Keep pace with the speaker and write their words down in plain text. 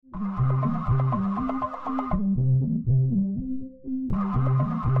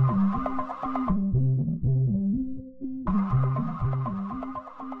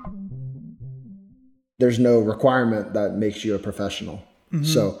there's no requirement that makes you a professional. Mm-hmm.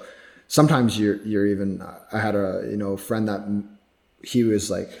 So sometimes you're even, I had a friend that he was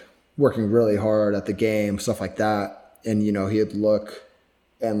like working really hard at the game, stuff like that. And, he'd look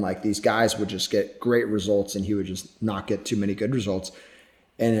and like these guys would just get great results and he would just not get too many good results.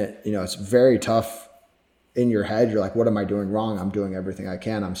 And it's very tough in your head. You're like, what am I doing wrong? I'm doing everything I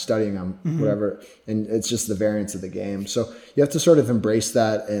can. I'm studying, I'm whatever. And it's just the variance of the game. So you have to sort of embrace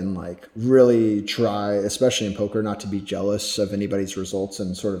that and like really try, especially in poker, not to be jealous of anybody's results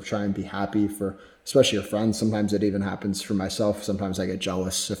and sort of try and be happy for, especially your friends. Sometimes it even happens for myself. Sometimes I get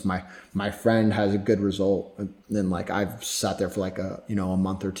jealous if my friend has a good result. And then like I've sat there for like a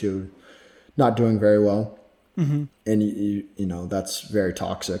month or two, not doing very well. Mm-hmm. And you that's very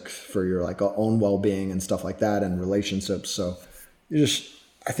toxic for your like own well-being and stuff like that and relationships. So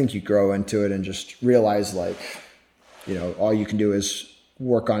I think you grow into it and just realize like, all you can do is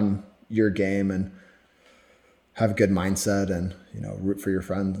work on your game and have a good mindset and, root for your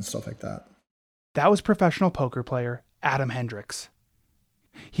friends and stuff like that. That was professional poker player Adam Hendrix.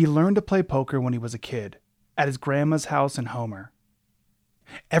 He learned to play poker when he was a kid at his grandma's house in Homer.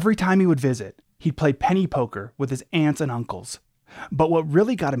 Every time he would visit, he'd play penny poker with his aunts and uncles. But what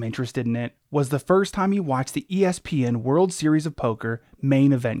really got him interested in it was the first time he watched the ESPN World Series of Poker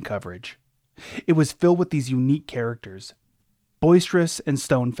main event coverage. It was filled with these unique characters, boisterous and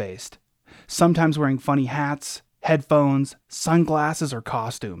stone-faced, sometimes wearing funny hats, headphones, sunglasses, or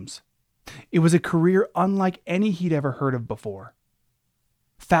costumes. It was a career unlike any he'd ever heard of before.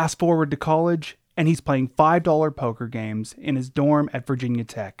 Fast forward to college, and he's playing $5 poker games in his dorm at Virginia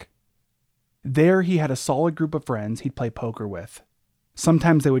Tech. There, he had a solid group of friends he'd play poker with.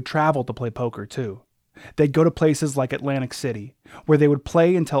 Sometimes they would travel to play poker, too. They'd go to places like Atlantic City, where they would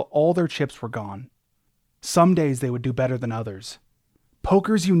play until all their chips were gone. Some days they would do better than others.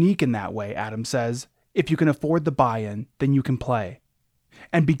 Poker's unique in that way, Adam says. If you can afford the buy-in, then you can play.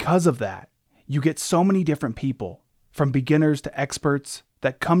 And because of that, you get so many different people, from beginners to experts,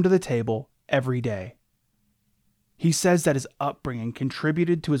 that come to the table every day. He says that his upbringing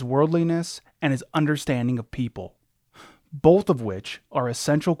contributed to his worldliness and his understanding of people, both of which are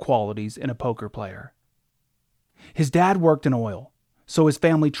essential qualities in a poker player. His dad worked in oil, so his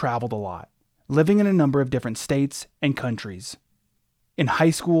family traveled a lot, living in a number of different states and countries. In high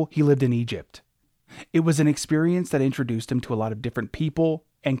school, he lived in Egypt. It was an experience that introduced him to a lot of different people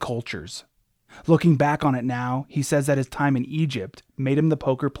and cultures. Looking back on it now, he says that his time in Egypt made him the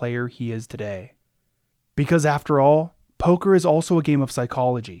poker player he is today. Because after all, poker is also a game of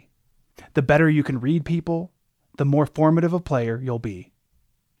psychology. The better you can read people, the more formative a player you'll be.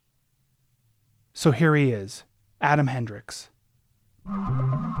 So here he is, Adam Hendrix.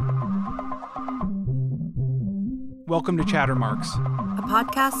 Welcome to Chattermarks, a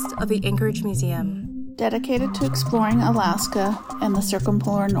podcast of the Anchorage Museum, dedicated to exploring Alaska and the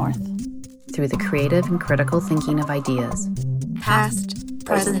circumpolar north through the creative and critical thinking of ideas, past,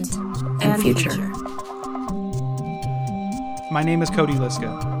 present, and future. My name is Cody Liska,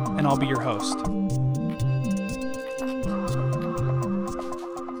 and I'll be your host.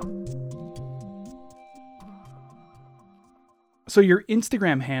 So your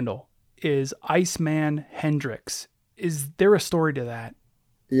Instagram handle is Iceman Hendrix. Is there a story to that?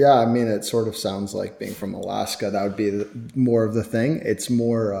 Yeah, I mean, it sort of sounds like being from Alaska. That would be more of the thing. It's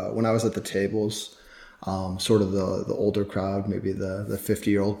more when I was at the tables, sort of the older crowd, maybe the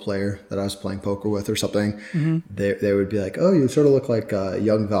 50-year-old player that I was playing poker with or something. Mm-hmm. They would be like, "Oh, you sort of look like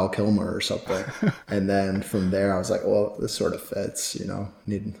young Val Kilmer or something." And then from there, I was like, "Well, this sort of fits.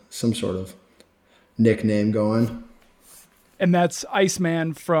 Need some sort of nickname going." And that's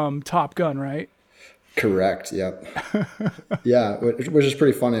Iceman from Top Gun, right? Correct. Yep. Yeah, which is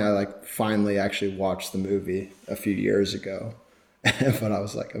pretty funny. I finally actually watched the movie a few years ago, but I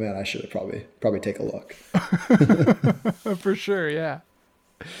was like, man, I should have probably take a look. For sure. Yeah.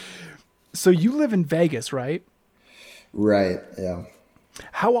 So you live in Vegas, right? Right. Yeah.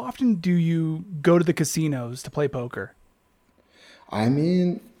 How often do you go to the casinos to play poker? I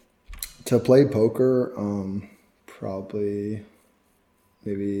mean, to play poker, probably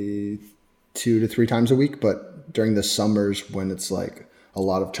maybe 2 to 3 times a week, but during the summers when it's like a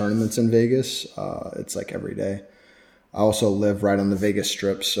lot of tournaments in Vegas, it's like every day. I also live right on the Vegas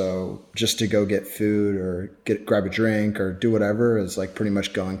Strip, so just to go get food or grab a drink or do whatever is like pretty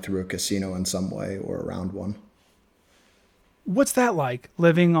much going through a casino in some way or around one. What's that like,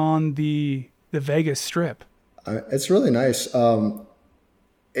 living on the Vegas Strip? It's really nice.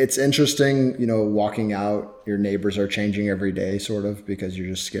 it's interesting, walking out, your neighbors are changing every day sort of, because you're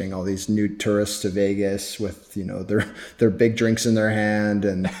just getting all these new tourists to Vegas with, their big drinks in their hand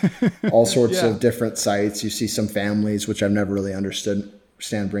and all sorts of different sights. You see some families, which I've never really understand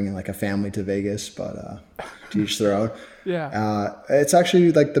bringing like a family to Vegas, but to each their own. Yeah. It's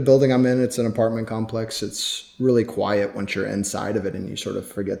actually like the building I'm in. It's an apartment complex. It's really quiet once you're inside of it, and you sort of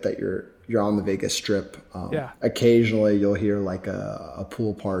forget that you're on the Vegas Strip. Occasionally you'll hear like a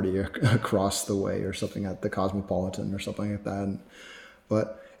pool party across the way or something at the Cosmopolitan or something like that.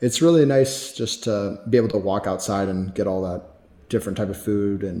 But it's really nice just to be able to walk outside and get all that different type of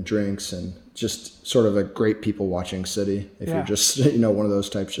food and drinks, and just sort of a great people watching city. If you're just, one of those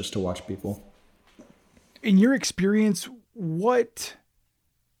types just to watch people. In your experience, what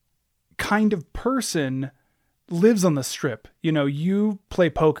kind of person lives on the Strip? You play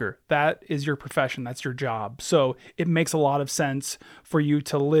poker. That is your profession. That's your job. So it makes a lot of sense for you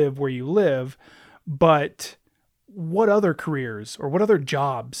to live where you live. But what other careers or what other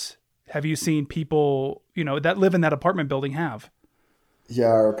jobs have you seen people, that live in that apartment building have? Yeah,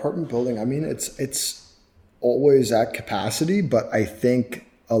 our apartment building, I mean, it's always at capacity, but I think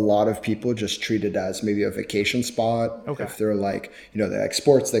a lot of people just treat it as maybe a vacation spot. Okay. If they're like, they like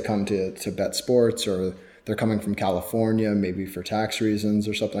sports, they come to bet sports, or they're coming from California, maybe for tax reasons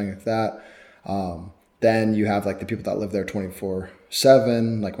or something like that. Then you have like the people that live there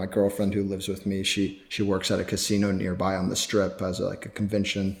 24/7. Like my girlfriend who lives with me, she works at a casino nearby on the Strip as a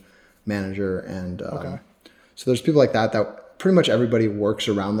convention manager. And so there's people like that pretty much everybody works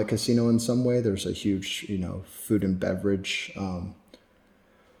around the casino in some way. There's a huge, food and beverage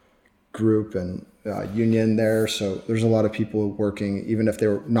group and union there. So there's a lot of people working, even if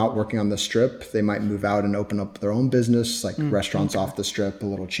they're not working on the Strip, they might move out and open up their own business, like restaurants off the Strip, a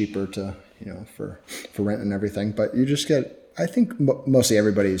little cheaper to, for rent and everything. But you just get, I think mostly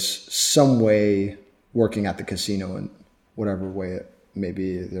everybody's some way working at the casino in whatever way it may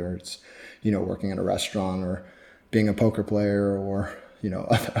be. Either it's, working in a restaurant or being a poker player or,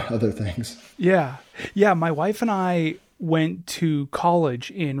 other things. Yeah. Yeah. My wife and I went to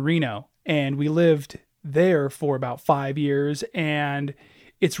college in Reno, and we lived there for about 5 years. And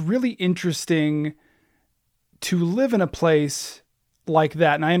it's really interesting to live in a place like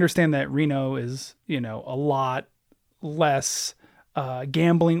that. And I understand that Reno is, a lot less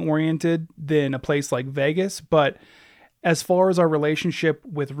gambling oriented than a place like Vegas. But as far as our relationship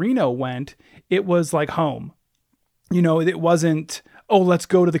with Reno went, it was like home. It wasn't, oh, let's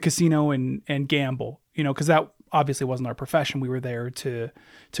go to the casino and gamble, because that obviously wasn't our profession. We were there to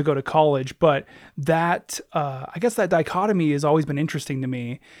go to college. But that, I guess that dichotomy has always been interesting to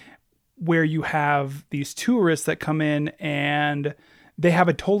me, where you have these tourists that come in and they have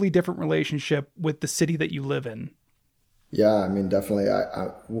a totally different relationship with the city that you live in. Yeah, I mean, definitely.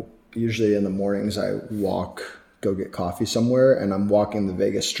 I usually in the mornings I go get coffee somewhere, and I'm walking the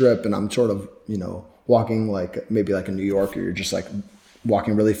Vegas Strip, and I'm sort of, walking like maybe like a New Yorker. You're just like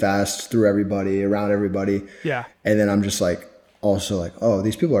walking really fast through everybody, around everybody. Yeah. And then I'm just like, also like, oh,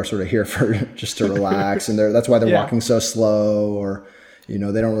 these people are sort of here for just to relax. And that's why they're walking so slow, or, they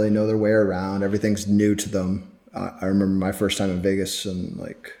don't really know their way around. Everything's new to them. I remember my first time in Vegas in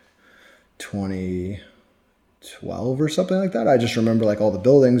like 2012 or something like that. I just remember like all the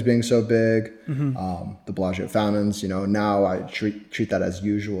buildings being so big, the Bellagio fountains, now I treat that as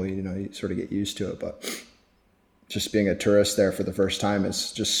usual, you sort of get used to it, but just being a tourist there for the first time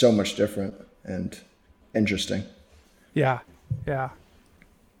is just so much different and interesting. Yeah. Yeah.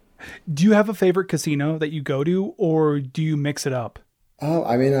 Do you have a favorite casino that you go to, or do you mix it up?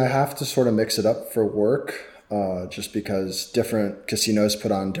 I mean, I have to sort of mix it up for work, just because different casinos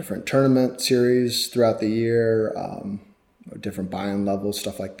put on different tournament series throughout the year, different buy-in levels,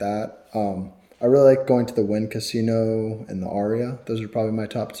 stuff like that. I really like going to the Wynn Casino and the Aria. Those are probably my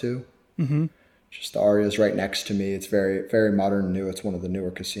top two. Mm-hmm. Just the Aria is right next to me. It's very, very modern and new. It's one of the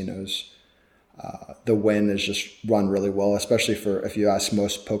newer casinos. The Wynn is just run really well, especially if you ask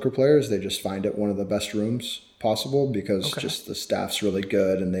most poker players, they just find it one of the best rooms possible, because just the staff's really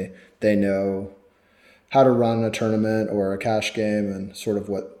good, and they know how to run a tournament or a cash game and sort of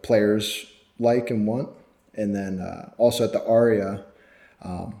what players like and want. And then also at the Aria,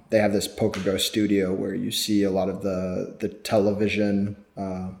 they have this Poker Go studio where you see a lot of the television,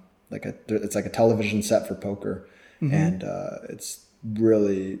 it's like a television set for poker, and it's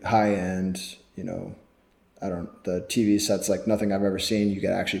really high end. The TV set's like nothing I've ever seen. You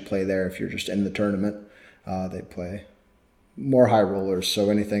can actually play there if you're just in the tournament. They play more high rollers, so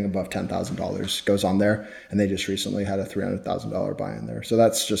anything above $10,000 goes on there. And they just recently had a $300,000 buy-in there. So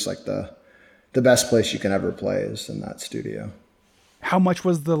that's just like the best place you can ever play is in that studio. How much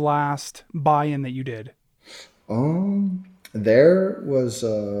was the last buy-in that you did? There was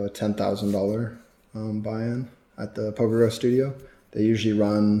a $10,000 buy-in at the Poker Go studio. They usually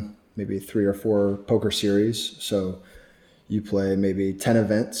run maybe 3 or 4 poker series. So you play maybe 10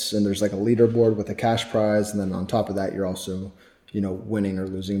 events and there's like a leaderboard with a cash prize. And then on top of that, you're also, winning or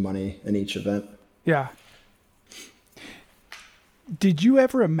losing money in each event. Yeah. Did you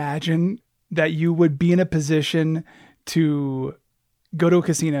ever imagine that you would be in a position to go to a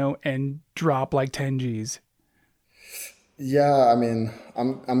casino and drop like 10 G's? Yeah, I mean,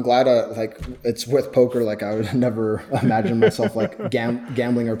 I'm glad it's with poker. Like I would never imagine myself like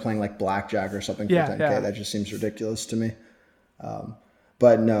gambling or playing like blackjack or something for 10K. Yeah. That just seems ridiculous to me.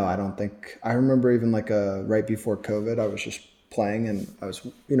 But no, I don't think. I remember even like right before COVID, I was just playing and I was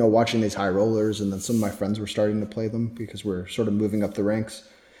watching these high rollers, and then some of my friends were starting to play them because we're sort of moving up the ranks.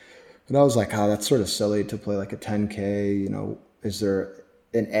 And I was like, oh, that's sort of silly to play like a 10K. Is there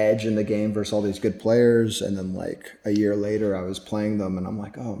an edge in the game versus all these good players? And then like a year later I was playing them and I'm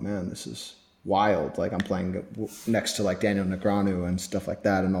like, oh man, this is wild. Like I'm playing next to like Daniel Negreanu and stuff like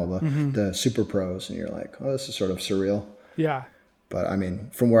that and all the super pros, and you're like, oh, this is sort of surreal. Yeah. But I mean,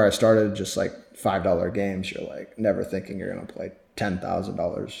 from where I started, just like $5 games, you're like never thinking you're going to play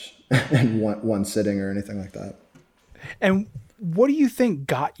 $10,000 in one sitting or anything like that. And what do you think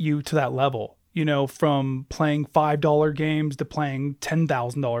got you to that level? From playing $5 games to playing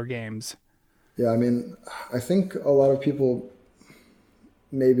 $10,000 games. Yeah, I mean, I think a lot of people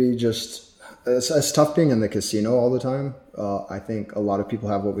maybe just, it's tough being in the casino all the time. I think a lot of people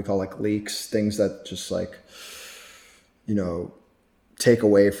have what we call like leaks, things that just like, take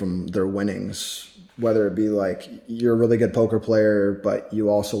away from their winnings, whether it be like you're a really good poker player, but you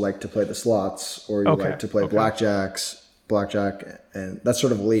also like to play the slots, or you like to play blackjack, and that's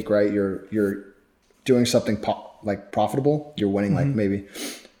sort of a leak, right? You're doing something like profitable. You're winning like maybe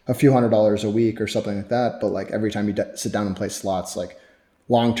a few $100s a week or something like that. But like every time you sit down and play slots, like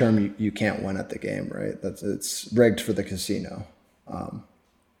long term, you can't win at the game, right? It's rigged for the casino.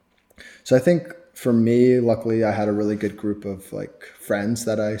 So I think for me, luckily, I had a really good group of like friends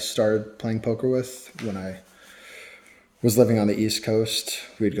that I started playing poker with when I was living on the East Coast.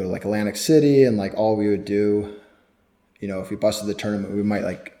 We'd go to like Atlantic City, and like all we would do, if we busted the tournament, we might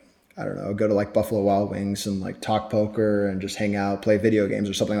like, I don't know, go to like Buffalo Wild Wings and like talk poker and just hang out, play video games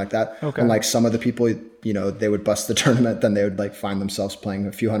or something like that. Okay. And like some of the people, they would bust the tournament, then they would like find themselves playing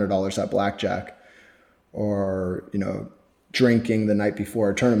a few $100s at blackjack, or, drinking the night before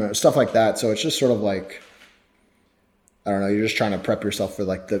a tournament, stuff like that. So it's just sort of like, I don't know, you're just trying to prep yourself for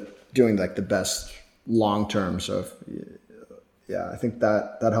like doing like the best long term. So yeah, I think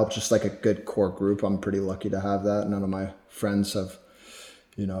that helps, just like a good core group. I'm pretty lucky to have that. None of my friends have,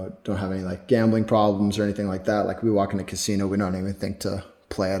 don't have any like gambling problems or anything like that. Like we walk in a casino, we don't even think to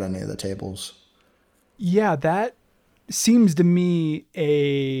play at any of the tables. Yeah, that seems to me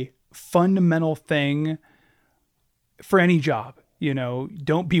a fundamental thing for any job.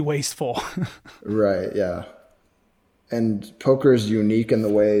 Don't be wasteful. Right, yeah. And poker is unique in the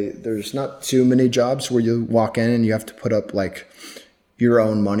way there's not too many jobs where you walk in and you have to put up like your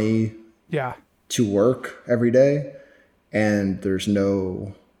own money to work every day. And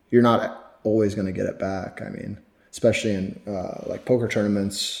you're not always going to get it back. I mean, especially in like poker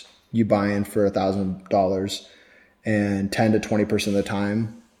tournaments, you buy in for $1,000 and 10 to 20% of the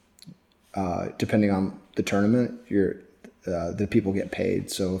time, depending on the tournament, the people get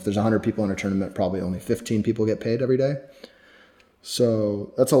paid. So if there's 100 people in a tournament, probably only 15 people get paid every day.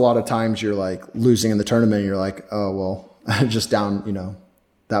 So that's a lot of times you're like losing in the tournament and you're like, oh, well, I just down,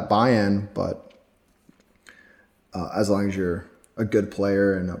 that buy-in. But as long as you're a good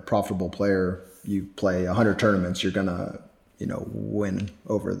player and a profitable player, you play 100 tournaments, you're going to, win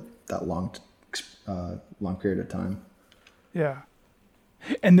over that long period of time. Yeah.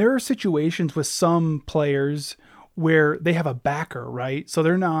 And there are situations with some players where they have a backer, right? So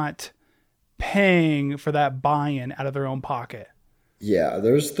they're not paying for that buy-in out of their own pocket. Yeah,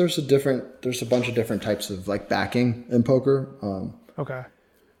 there's a bunch of different types of like backing in poker. Okay.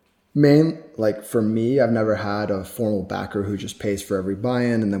 Like for me, I've never had a formal backer who just pays for every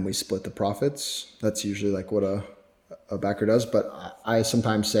buy-in and then we split the profits. That's usually like what a backer does. But I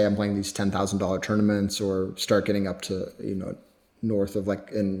sometimes say I'm playing these $10,000 tournaments, or start getting up to, north of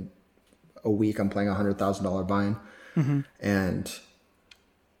like in a week, I'm playing $100,000 buy-in. And,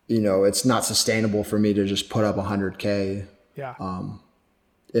 it's not sustainable for me to just put up 100K. Yeah.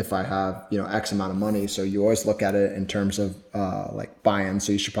 If I have, X amount of money. So you always look at it in terms of like buy-in.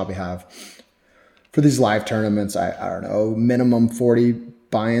 So you should probably have, for these live tournaments, I don't know, minimum 40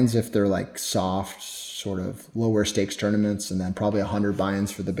 buy-ins if they're like soft, sort of lower stakes tournaments, and then probably 100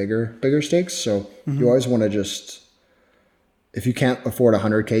 buy-ins for the bigger stakes. So you always want to just, if you can't afford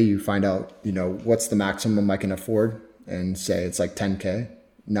 100K, you find out, what's the maximum I can afford, and say it's like 10K.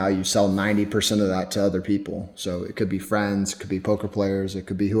 Now you sell 90% of that to other people. So it could be friends, it could be poker players, it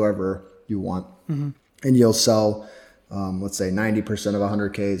could be whoever you want. And you'll sell, let's say 90% of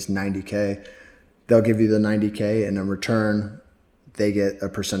 100K is 90K. They'll give you the 90K, and in return, they get a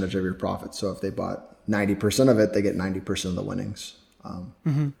percentage of your profit. So if they bought 90% of it, they get 90% of the winnings.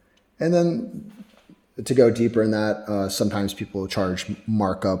 And then to go deeper in that, sometimes people charge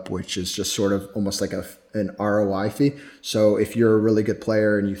markup, which is just sort of almost like an ROI fee. So if you're a really good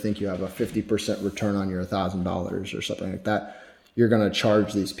player and you think you have a 50% return on your $1,000 or something like that, you're going to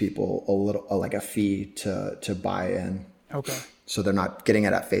charge these people a little, like a fee to buy in. Okay. So they're not getting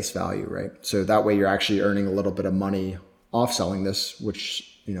it at face value, right? So that way you're actually earning a little bit of money off selling this, which,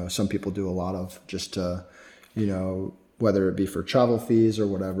 some people do a lot of, just to, whether it be for travel fees or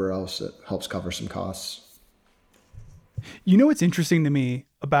whatever else, it helps cover some costs. What's interesting to me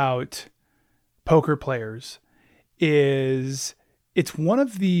about poker players is it's one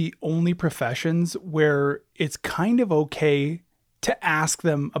of the only professions where it's kind of okay to ask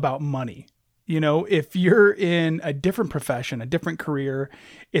them about money. If you're in a different profession, a different career,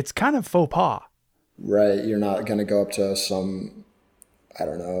 it's kind of faux pas. Right. You're not going to go up to some, I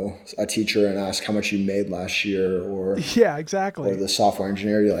don't know, a teacher and ask how much you made last year, or yeah, exactly. Or the software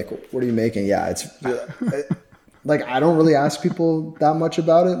engineer. You're like, what are you making? Yeah, it's like, I don't really ask people that much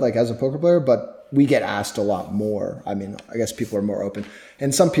about it, like as a poker player, but we get asked a lot more. I mean, I guess people are more open,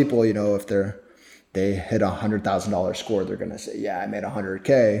 and some people, if they hit $100,000 score, they're going to say, yeah, I made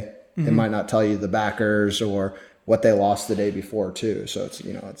 100K. They might not tell you the backers or what they lost the day before too. So it's,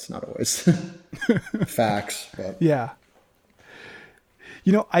 it's not always facts, but yeah.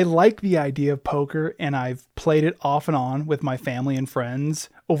 I like the idea of poker, and I've played it off and on with my family and friends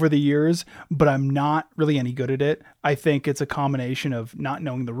over the years, but I'm not really any good at it. I think it's a combination of not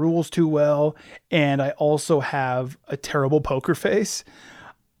knowing the rules too well, and I also have a terrible poker face.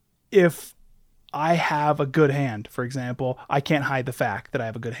 If I have a good hand, for example, I can't hide the fact that I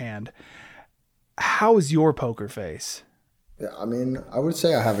have a good hand. How is your poker face? Yeah, I mean, I would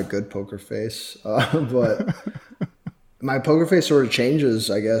say I have a good poker face, but my poker face sort of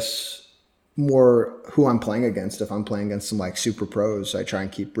changes, I guess, more who I'm playing against. If I'm playing against some like super pros, I try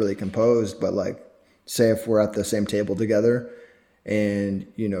and keep really composed. But like, say if we're at the same table together and,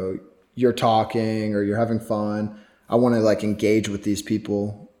 you're talking or you're having fun, I want to like engage with these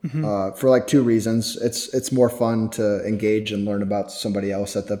people for like two reasons. It's more fun to engage and learn about somebody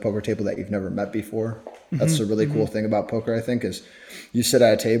else at the poker table that you've never met before. That's a really cool thing about poker, I think, is you sit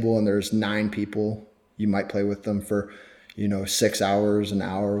at a table and there's 9 people. You might play with them for, 6 hours, an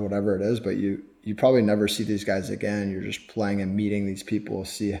hour, whatever it is, but you probably never see these guys again. You're just playing and meeting these people,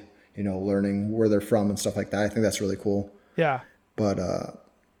 learning where they're from and stuff like that. I think that's really cool. Yeah. But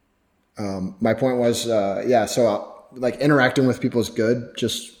my point was, like interacting with people is good.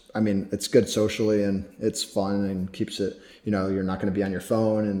 It's good socially and it's fun and keeps it, you're not going to be on your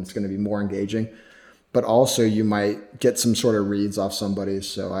phone and it's going to be more engaging. But also you might get some sort of reads off somebody.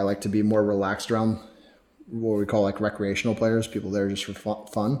 So I like to be more relaxed around what we call like recreational players, people there just for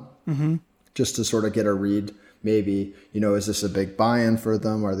fun, just to sort of get a read. Maybe, is this a big buy-in for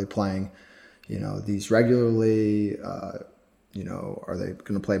them? Are they playing, these regularly? Are they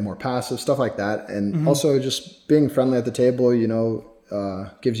going to play more passive, stuff like that? And also just being friendly at the table,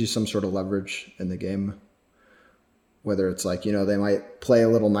 gives you some sort of leverage in the game. Whether it's like, they might play a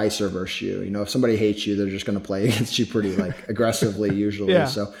little nicer versus you. If somebody hates you, they're just going to play against you pretty like aggressively usually. Yeah.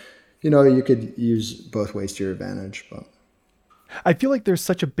 So, you could use both ways to your advantage. But I feel like there's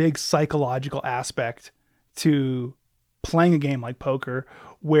such a big psychological aspect to playing a game like poker,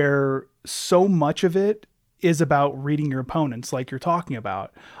 where so much of it is about reading your opponents, like you're talking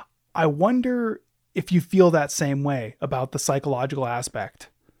about. I wonder if you feel that same way about the psychological aspect.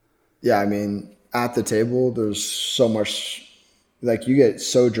 Yeah, I mean, at the table, there's so much, like you get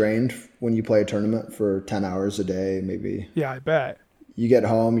so drained when you play a tournament for 10 hours a day, maybe. Yeah, I bet. You get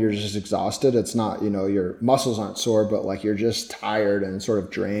home, you're just exhausted. It's not, your muscles aren't sore, but like you're just tired and sort of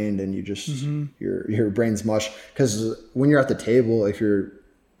drained, and you just, your brain's mush. Because when you're at the table, if you're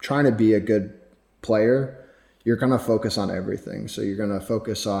trying to be a good player, you're going to focus on everything. So you're going to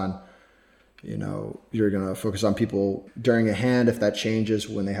focus on, you're going to focus on people during a hand. If that changes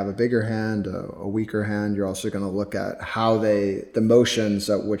when they have a bigger hand, a weaker hand, you're also going to look at how the motions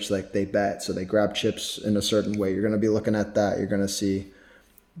at which like they bet. So they grab chips in a certain way. You're going to be looking at that. You're going to see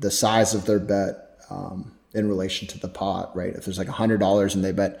the size of their bet. in relation to the pot, right? If there's like $100 and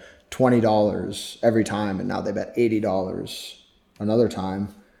they bet $20 every time, and now they bet $80 another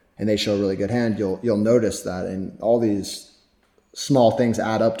time, and they show a really good hand, you'll notice that. And all these small things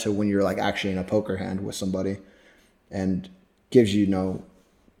add up to when you're like actually in a poker hand with somebody, and gives you,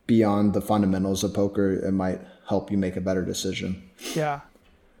 beyond the fundamentals of poker, it might help you make a better decision. Yeah.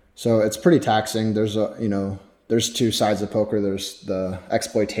 So it's pretty taxing. There's there's two sides of poker. There's the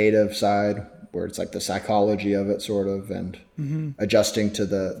exploitative side, where it's like the psychology of it sort of, and adjusting to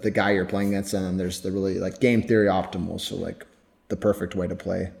the guy you're playing against. And then there's the really like game theory optimal. So like the perfect way to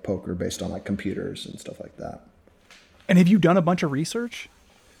play poker based on like computers and stuff like that. And have you done a bunch of research?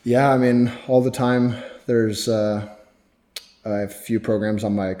 Yeah. I mean, all the time. There's, I have a few programs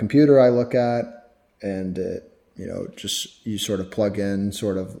on my computer I look at, and just you sort of plug in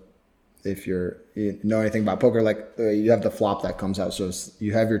sort of, if you know anything about poker, like you have the flop that comes out. So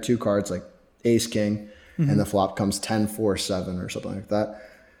you have your two cards like ace, king, and the flop comes 10, 4, 7 or something like that.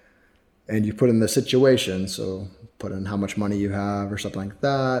 And you put in the situation. So put in how much money you have or something like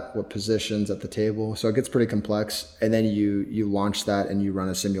that, what positions at the table. So it gets pretty complex. And then you launch that and you run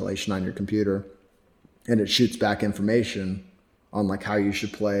a simulation on your computer, and it shoots back information on like how you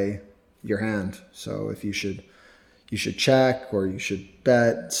should play your hand. So if you should check, or you should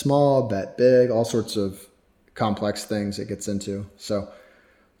bet small, bet big, all sorts of complex things it gets into. So,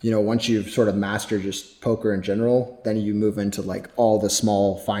 once you've sort of mastered just poker in general, then you move into like all the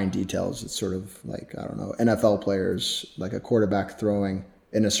small fine details. It's sort of like, I don't know, NFL players, like a quarterback throwing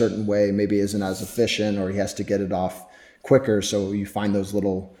in a certain way maybe isn't as efficient, or he has to get it off quicker. So you find those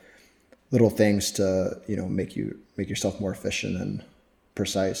little things to, make yourself more efficient and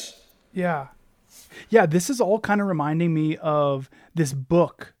precise. Yeah. Yeah, this is all kind of reminding me of this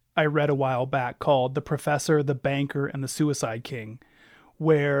book I read a while back called The Professor, the Banker, and the Suicide King,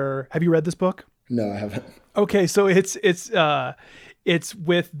 where, have you read this book? No, I haven't. Okay, so it's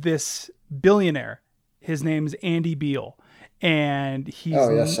with this billionaire. His name's Andy Beal, and he's...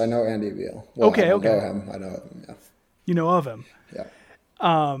 Oh, yes, I know Andy Beal. Well, okay. I know him, yeah. You know of him?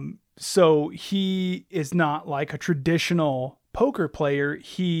 Yeah. So he is not like a traditional poker player.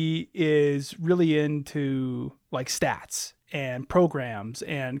 He is really into like stats and programs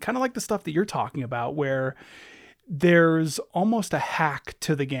and kind of like the stuff that you're talking about, where there's almost a hack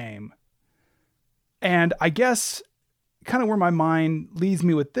to the game. And I guess kind of where my mind leads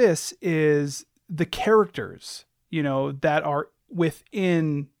me with this is the characters, that are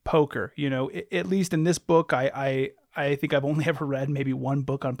within poker. At least in this book, I think I've only ever read maybe one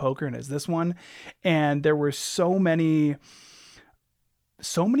book on poker, and it's this one. And there were so many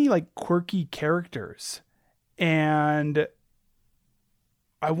like quirky characters. And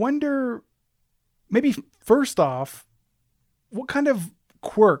I wonder, maybe first off, what kind of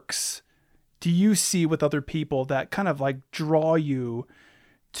quirks do you see with other people that kind of like draw you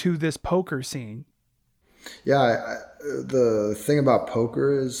to this poker scene? Yeah. The thing about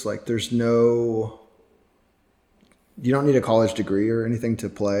poker is like, you don't need a college degree or anything to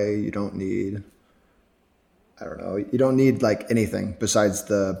play. You don't need, you don't need like anything besides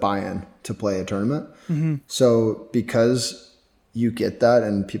the buy-in to play a tournament. Mm-hmm. So because you get that,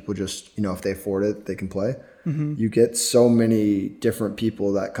 and people just, if they afford it, they can play. Mm-hmm. You get so many different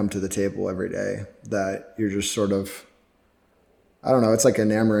people that come to the table every day that you're just sort of, I don't know, it's like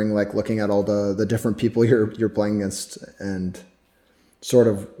enamoring, like looking at all the different people you're playing against, and sort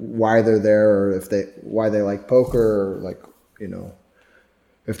of why they're there, or why they like poker, or like,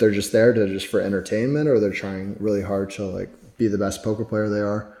 if they're just there for entertainment, or they're trying really hard to like be the best poker player they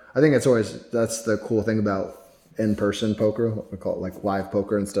are. I think that's the cool thing about in-person poker. We call it like live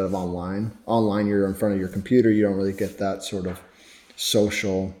poker instead of online. Online, you're in front of your computer. You don't really get that sort of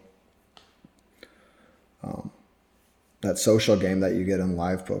social game that you get in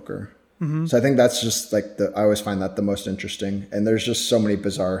live poker. Mm-hmm. So I think that's just like I always find that the most interesting. And there's just so many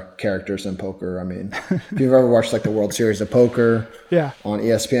bizarre characters in poker. I mean, if you've ever watched like the World Series of Poker on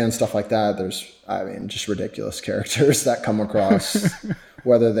ESPN, stuff like that, there's, just ridiculous characters that come across,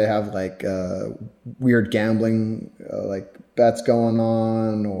 whether they have like weird gambling, like bets going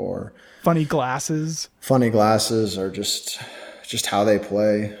on, or funny glasses, or just how they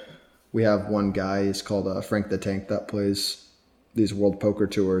play. We have one guy, he's called Frank the Tank, that plays these world poker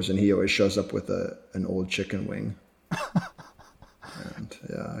tours, and he always shows up with an old chicken wing. And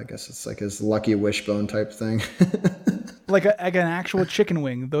yeah, I guess it's like his lucky wishbone type thing. like an actual chicken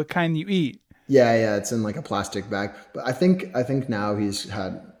wing, the kind you eat. Yeah, it's in like a plastic bag. But I think now he's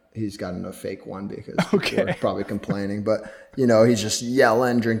gotten a fake one because people are probably complaining. But he's just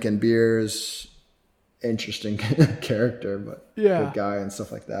yelling, drinking beers. Interesting character, but good guy and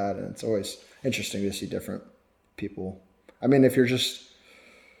stuff like that. And it's interesting to see different people. I mean, if you're just,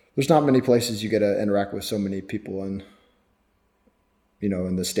 there's not many places you get to interact with so many people in, you know,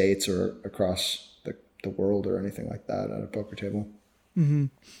 in the States or across the world or anything like that at a poker table. Mm-hmm.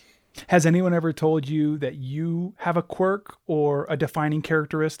 Has anyone ever told you that you have a quirk or a defining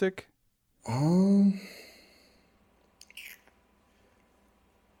characteristic? I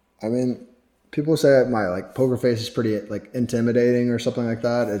mean, people say that my like poker face is pretty like intimidating or something like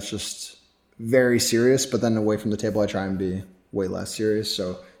that. It's just very serious, but then away from the table, I try and be way less serious.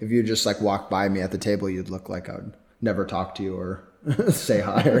 So if you just like walk by me at the table, you'd look like I would never talk to you or say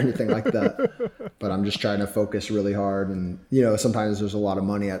hi or anything like that. But I'm just trying to focus really hard. And, you know, sometimes there's a lot of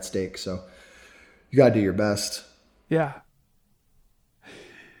money at stake. So you got to do your best. Yeah.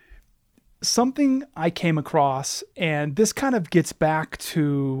 Something I came across, and this kind of gets back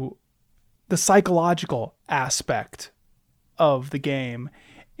to the psychological aspect of the game.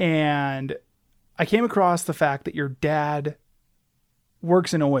 And I came across the fact that your dad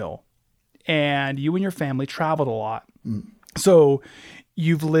works in oil and you and your family traveled a lot. Mm. So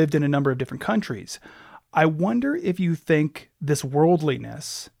you've lived in a number of different countries. I wonder if you think this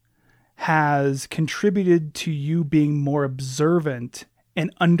worldliness has contributed to you being more observant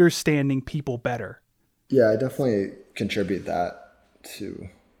and understanding people better. Yeah, I definitely contribute that to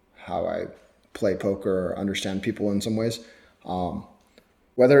how I play poker or understand people in some ways.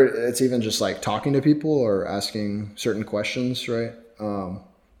 Whether it's even just like talking to people or asking certain questions, right?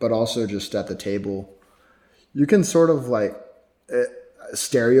 But also just at the table, you can sort of like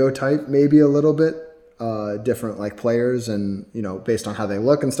stereotype maybe a little bit different like players, and you know, based on how they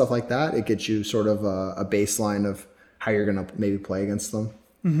look and stuff like that, it gets you sort of a baseline of how you're gonna maybe play against them.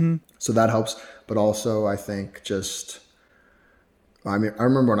 Mm-hmm. So that helps. But also, I think I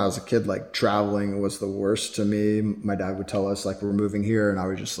remember when I was a kid, like traveling was the worst to me. My dad would tell us like we're moving here, and I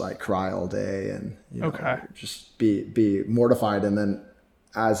would just like cry all day and just be mortified. And then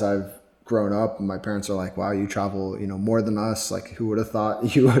as I've grown up, my parents are like, "Wow, you travel, you know, more than us. Like, who would have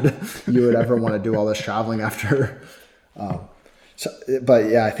thought you would ever want to do all this traveling after?" But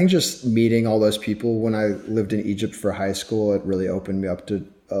yeah, I think just meeting all those people when I lived in Egypt for high school, it really opened me up to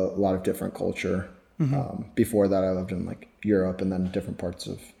a lot of different culture. Mm-hmm. Before that, I lived in like Europe and then different parts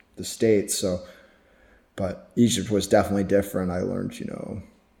of the States. So, but Egypt was definitely different. I learned, you know,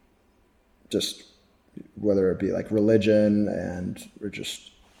 just whether it be like religion or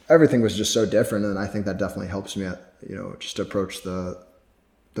just everything was just so different. And I think that definitely helps me, you know, just approach the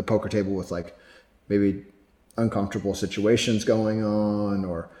poker table with like maybe uncomfortable situations going on,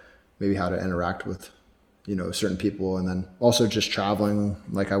 or maybe how to interact with, you know, certain people. And then also just traveling.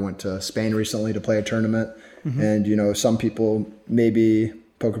 Like I went to Spain recently to play a tournament. Mm-hmm. And, you know, some people, maybe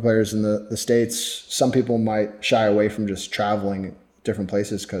poker players in the States, some people might shy away from just traveling different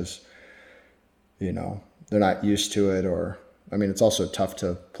places because, you know, they're not used to it. Or, I mean, it's also tough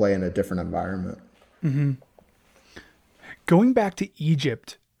to play in a different environment. Mm-hmm. Going back to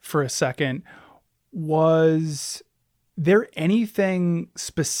Egypt for a second, was there anything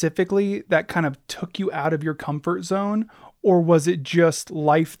specifically that kind of took you out of your comfort zone, or was it just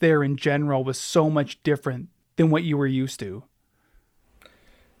life there in general was so much different than what you were used to?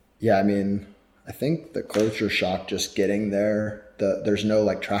 Yeah, I mean, I think the culture shock just getting there, there's no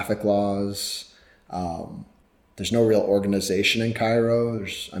like traffic laws. There's no real organization in Cairo.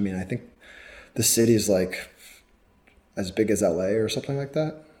 I think the city's like as big as LA or something like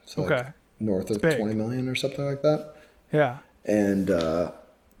that. So okay. Like north of 20 million or something like that. Yeah. And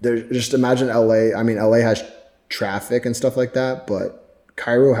just imagine LA. I mean, LA has traffic and stuff like that, but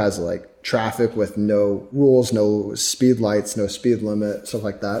Cairo has like traffic with no rules, no speed lights, no speed limit, stuff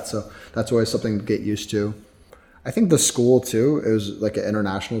like that. So that's always something to get used to. I think the school too, it was like an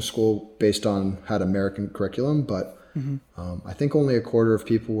international school had American curriculum, but mm-hmm. I think only a quarter of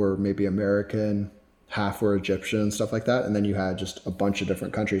people were maybe American, half were Egyptian and stuff like that. And then you had just a bunch of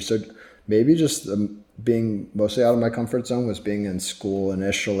different countries. So maybe just being mostly out of my comfort zone was being in school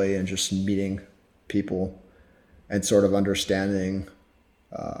initially and just meeting people and sort of understanding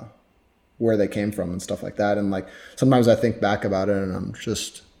where they came from and stuff like that. And like sometimes I think back about it and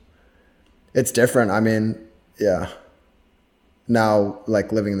it's different. I mean, yeah. Now,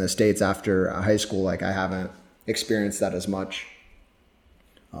 like living in the States after high school, like I haven't experienced that as much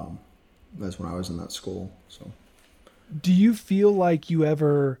as when I was in that school. So, do you feel like you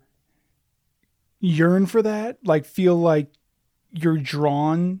ever yearn for that? Like feel like you're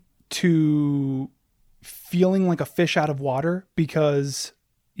drawn to feeling like a fish out of water because,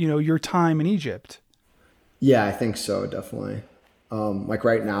 you know, your time in Egypt? Yeah, I think so. Definitely. Like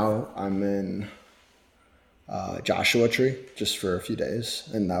right now I'm in Joshua Tree just for a few days.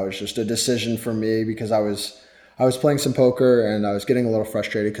 And that was just a decision for me because I was playing some poker and I was getting a little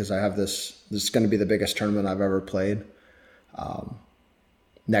frustrated because I have this is going to be the biggest tournament I've ever played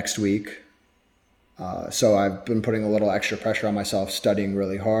next week. So I've been putting a little extra pressure on myself, studying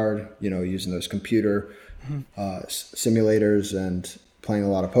really hard, using those computer simulators and playing a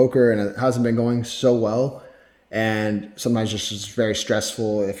lot of poker, and it hasn't been going so well. And sometimes it's just very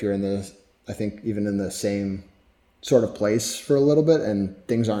stressful if you're I think even in the same sort of place for a little bit and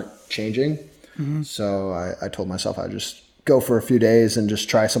things aren't changing. Mm-hmm. So I told myself I'd just go for a few days and just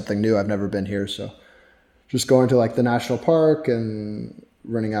try something new. I've never been here. So just going to like the national park and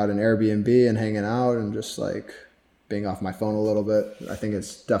renting out an Airbnb and hanging out and just like being off my phone a little bit. I think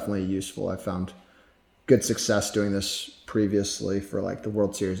it's definitely useful. I found good success doing this previously for like the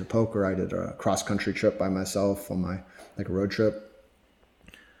World Series of Poker. I did a cross country trip by myself on my like a road trip.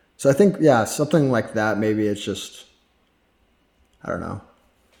 So I think, something like that. Maybe it's just, I don't know.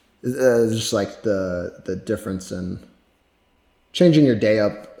 It's just like the difference in changing your day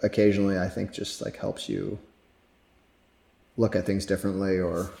up occasionally, I think just like helps you look at things differently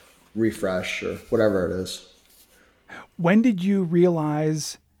or refresh or whatever it is. When did you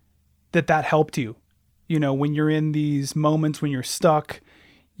realize that helped you? When you're in these moments when you're stuck,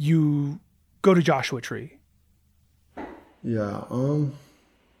 you go to Joshua Tree. Yeah.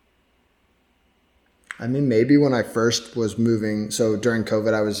 I mean, maybe when I first was moving, so during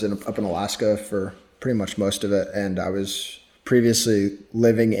COVID, I was up in Alaska for pretty much most of it. And I was previously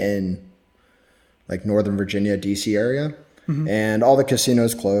living in like Northern Virginia, DC area. Mm-hmm. And all the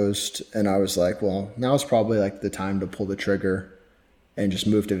casinos closed. And I was like, well, now is probably like the time to pull the trigger and just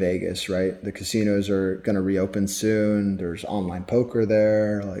move to Vegas, right? The casinos are going to reopen soon. There's online poker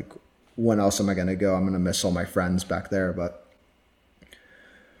there. Like, when else am I going to go? I'm going to miss all my friends back there. But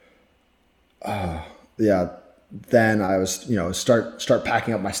then I was, start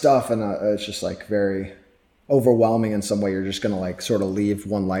packing up my stuff, and it's just like very overwhelming in some way. You're just going to like sort of leave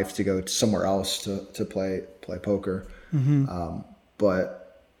one life to go somewhere else to play poker. Mm-hmm. But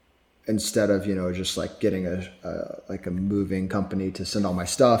instead of, just like getting a moving company to send all my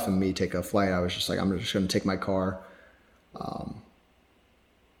stuff and me take a flight, I was just like, I'm just going to take my car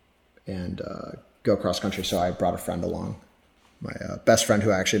and go cross country. So I brought a friend along, my best friend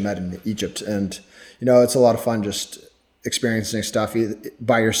who I actually met in Egypt. And, it's a lot of fun just experiencing stuff either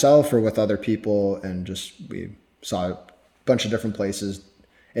by yourself or with other people. And we saw a bunch of different places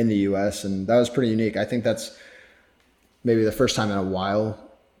in the US, and that was pretty unique. I think that's maybe the first time in a while,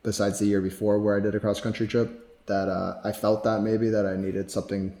 besides the year before where I did a cross country trip, that I felt that maybe that I needed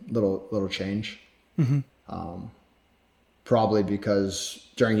something little change. Mm-hmm. Probably because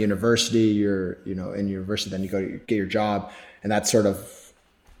during university, you're, in university, then you go to get your job, and that's sort of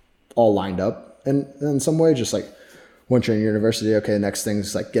all lined up. And in some way, just like once you're in university, okay, the next thing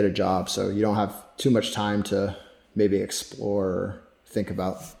is like get a job. So you don't have too much time to maybe explore or think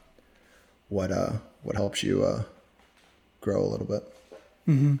about what helps you grow a little bit.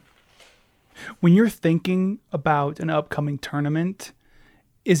 Mm-hmm. When you're thinking about an upcoming tournament,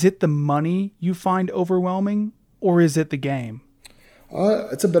 is it the money you find overwhelming, or is it the game?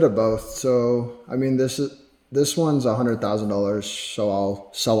 It's a bit of both. So, I mean, this one's $100,000, so I'll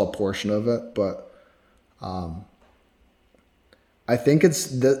sell a portion of it. But I think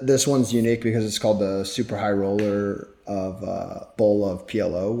this one's unique because it's called the Super High Roller of Bowl of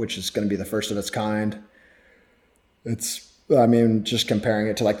PLO, which is going to be the first of its kind. Just comparing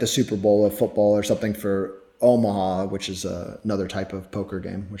it to like the Super Bowl of football or something for Omaha, which is another type of poker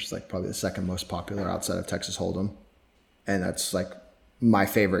game, which is like probably the second most popular outside of Texas Hold'em. And that's like my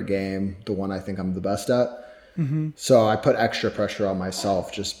favorite game, the one I think I'm the best at. Mm-hmm. So I put extra pressure on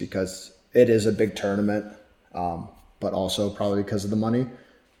myself just because it is a big tournament, but also probably because of the money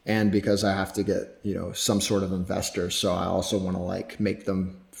and because I have to get, some sort of investor. So I also want to like make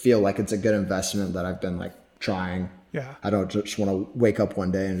them feel like it's a good investment that I've been like trying. Yeah. I don't just want to wake up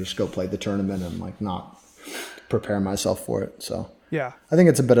one day and just go play the tournament and like not prepare myself for it. So yeah, I think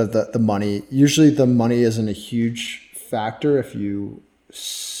it's a bit of the money. Usually the money isn't a huge factor if you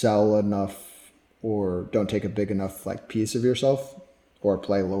sell enough or don't take a big enough like piece of yourself or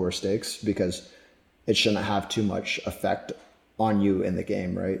play lower stakes, because it shouldn't have too much effect on you in the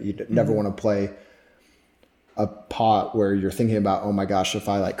game, right? You never want to play a pot where you're thinking about, oh my gosh, if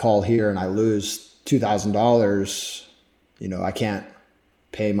I like call here and I lose $2,000, I can't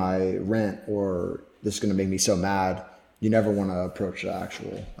pay my rent, or this is going to make me so mad. You never want to approach the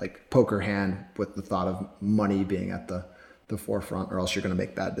actual like poker hand with the thought of money being at the forefront, or else you're going to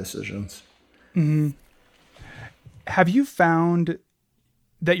make bad decisions. Mm-hmm. Have you found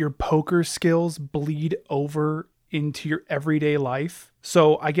that your poker skills bleed over into your everyday life.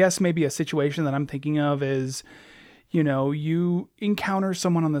 So I guess maybe a situation that I'm thinking of is, you encounter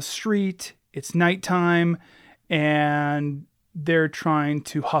someone on the street, it's nighttime, and they're trying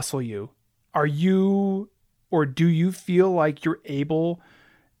to hustle you. Are you, or do you feel like you're able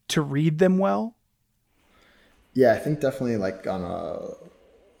to read them well? Yeah, I think definitely like on a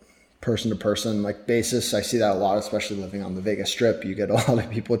person to person like basis, I see that a lot, especially living on the Vegas Strip. You get a lot of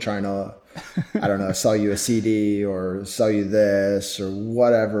people trying to, I don't know, sell you a CD or sell you this or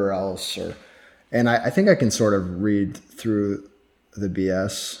whatever else. And I think I can sort of read through the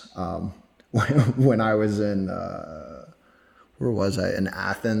BS. When I was in, where was I? In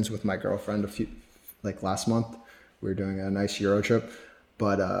Athens with my girlfriend last month. We were doing a nice Euro trip.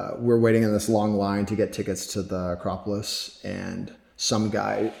 But we're waiting in this long line to get tickets to the Acropolis, and some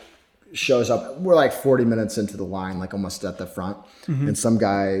guy shows up. We're like 40 minutes into the line, like almost at the front. Mm-hmm. And some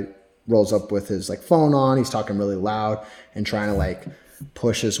guy rolls up with his like phone on. He's talking really loud and trying to like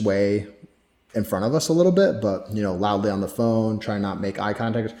push his way in front of us a little bit, but loudly on the phone, trying not to make eye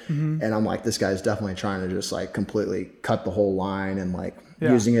contact. Mm-hmm. And I'm like, this guy's definitely trying to just like completely cut the whole line and like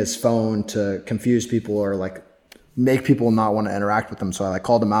using his phone to confuse people or like make people not want to interact with him. So I like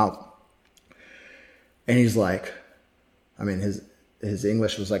called him out, and he's like, I mean, his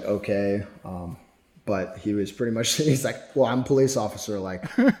English was like, okay. But he was pretty much, he's like, well, I'm a police officer. Like,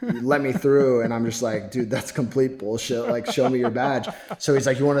 let me through. And I'm just like, dude, that's complete bullshit. Like, show me your badge. So he's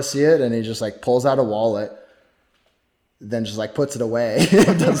like, you want to see it? And he just like pulls out a wallet, then just like puts it away.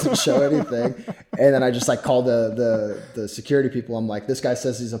 It doesn't show anything. And then I just like call the security people. I'm like, this guy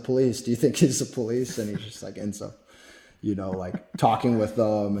says he's a police. Do you think he's a police? And he's just like, Enzo, like talking with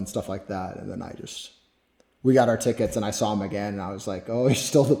them and stuff like that. And then we got our tickets and I saw him again and I was like, oh, he's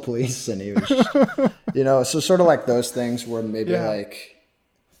still the police. And he was just, so sort of like those things where maybe like,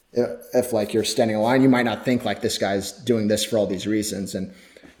 if like you're standing in line, you might not think like this guy's doing this for all these reasons. And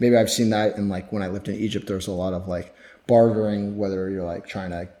maybe I've seen that in like when I lived in Egypt, there was a lot of like bartering, whether you're like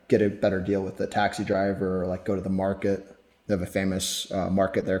trying to get a better deal with the taxi driver or like go to the market. They have a famous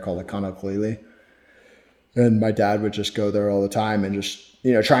market there called the Kanaklili. And my dad would just go there all the time and just,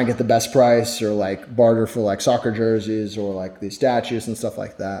 try and get the best price or like barter for like soccer jerseys or like these statues and stuff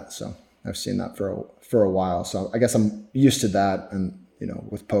like that. So I've seen that for a while. So I guess I'm used to that. And,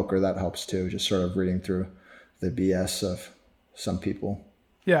 with poker, that helps too, just sort of reading through the BS of some people.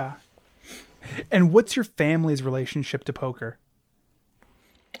 Yeah. And what's your family's relationship to poker?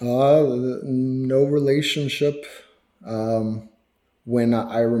 No relationship. When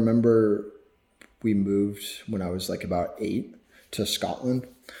I remember we moved when I was like about 8 to Scotland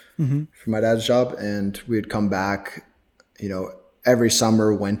for my dad's job, and we'd come back, every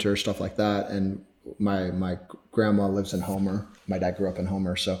summer, winter, stuff like that. And my grandma lives in Homer. My dad grew up in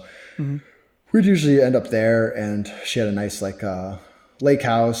Homer, so we'd usually end up there. And she had a nice like lake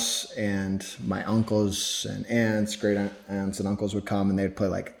house, and my uncles and aunts, great aunts and uncles would come, and they'd play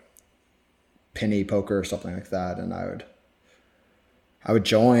like penny poker or something like that. And I would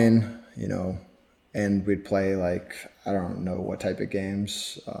join, and we'd play like, I don't know what type of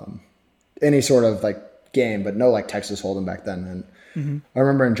games, any sort of like game, but no like Texas Hold'em back then. And I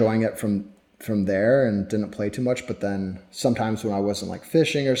remember enjoying it from there and didn't play too much. But then sometimes when I wasn't like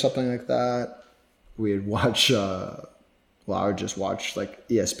fishing or something like that, we'd watch, I would just watch like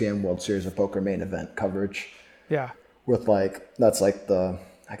ESPN World Series of Poker main event coverage. Yeah. With like, that's like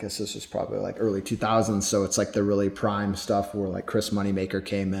I guess this was probably like early 2000s. So it's like the really prime stuff where like Chris Moneymaker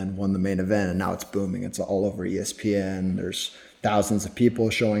came in, won the main event, and now it's booming. It's all over ESPN. There's thousands of people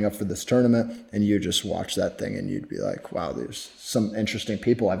showing up for this tournament, and you just watch that thing and you'd be like, wow, there's some interesting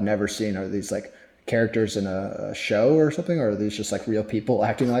people I've never seen. Are these like characters in a show or something? Or are these just like real people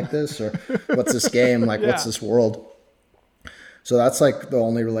acting like this? Or what's this game? Like, what's this world? So that's like the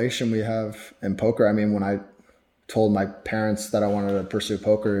only relation we have in poker. I mean, when I told my parents that I wanted to pursue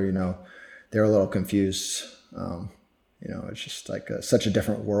poker, they were a little confused. It's just like such a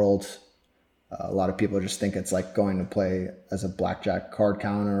different world. A lot of people just think it's like going to play as a blackjack card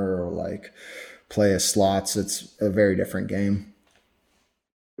counter or like play as slots. It's a very different game.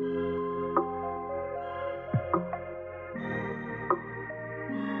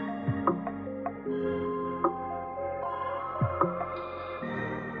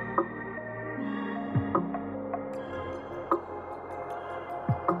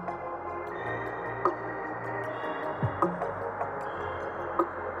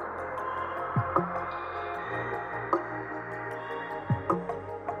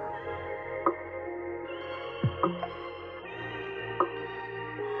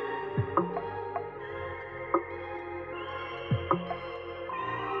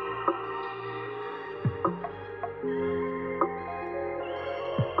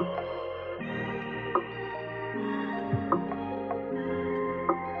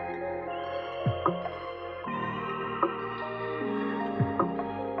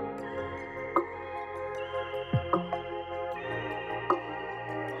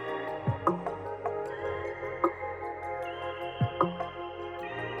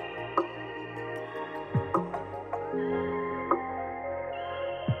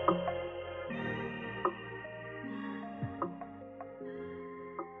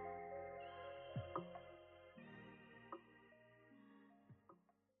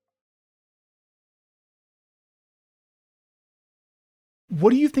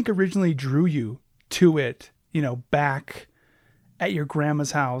 What do you think originally drew you to it, back at your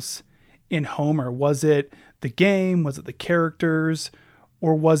grandma's house in Homer? Was it the game? Was it the characters?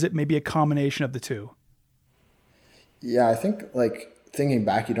 Or was it maybe a combination of the two? Yeah, I think like thinking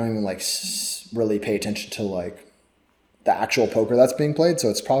back, you don't even like really pay attention to like the actual poker that's being played. So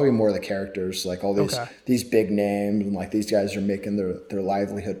it's probably more the characters, like all these big names, and like these guys are making their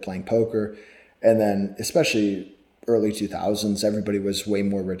livelihood playing poker. And then especially early 2000s, everybody was way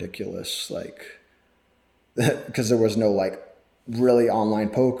more ridiculous, like because there was no like really online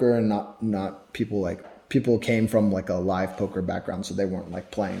poker, and not people came from like a live poker background, so they weren't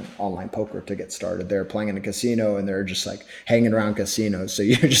like playing online poker to get started. They were playing in a casino, and they're just like hanging around casinos. So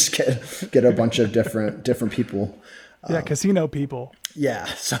you just get a bunch of different people. Yeah, casino people. Yeah,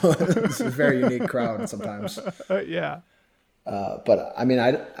 so it's a very unique crowd sometimes. Yeah. But I mean,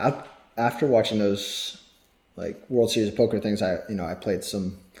 I after watching those like World Series of Poker things, I played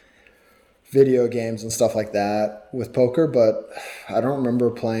some video games and stuff like that with poker, but I don't remember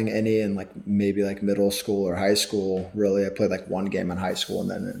playing any in like maybe like middle school or high school. Really, I played like one game in high school, and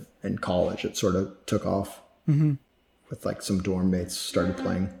then in college it sort of took off with like some dorm mates started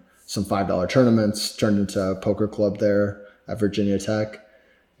playing some $5 tournaments, turned into a poker club there at Virginia Tech.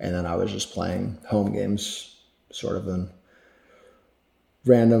 And then I was just playing home games sort of in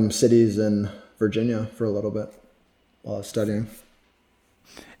random cities in Virginia for a little bit while I was studying.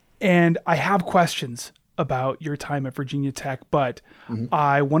 And I have questions about your time at Virginia Tech, but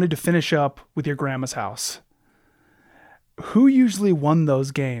I wanted to finish up with your grandma's house. Who usually won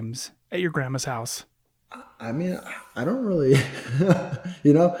those games at your grandma's house? I mean, I don't really,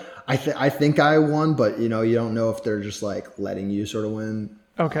 I think I won, but you don't know if they're just like letting you sort of win.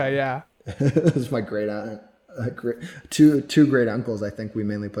 Okay. Yeah. It's my great aunt, two great uncles. I think we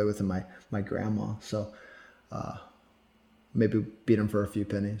mainly play with, and my grandma. So, maybe beat them for a few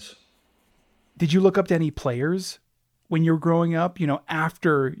pennies. Did you look up to any players when you were growing up,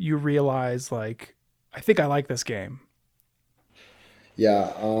 after you realized like, I think I like this game?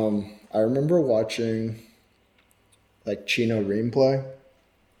 Yeah. I remember watching like Chino Ream play.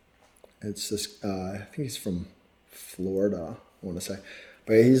 It's this, I think he's from Florida, I want to say,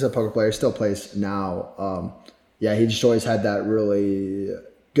 but he's a poker player, still plays now. He just always had that really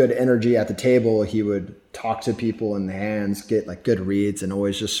good energy at the table. He would talk to people in the hands, get like good reads, and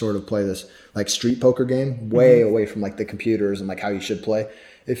always just sort of play this like street poker game way away from like the computers and like how you should play.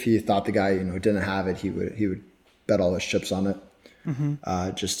 If he thought the guy, didn't have it, he would bet all his chips on it.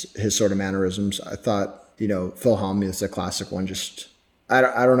 Just his sort of mannerisms. I thought, Phil Hellmuth is a classic one. Just, I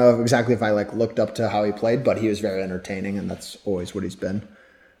don't know exactly if I like looked up to how he played, but he was very entertaining, and that's always what he's been.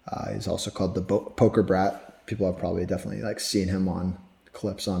 He's also called the Poker Brat. People have probably definitely like seen him on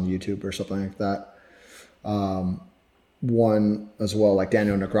clips on YouTube or something like that. One as well, like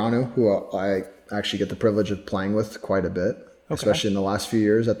Daniel Negreanu, who I actually get the privilege of playing with quite a bit, especially in the last few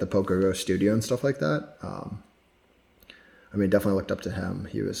years at the Poker Go studio and stuff like that. Definitely looked up to him.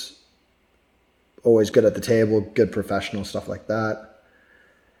 He was always good at the table, good professional, stuff like that.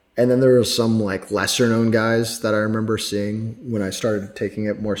 And then there were some like lesser known guys that I remember seeing when I started taking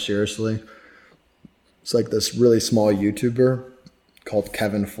it more seriously. It's like this really small YouTuber called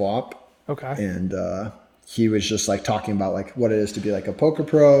Kevin Flop. Okay. And he was just like talking about like what it is to be like a poker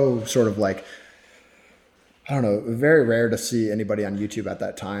pro, sort of like, I don't know, very rare to see anybody on YouTube at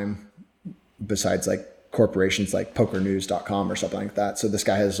that time besides like corporations like pokernews.com or something like that. So this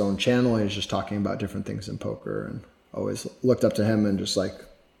guy has his own channel, and he's just talking about different things in poker, and always looked up to him and just like,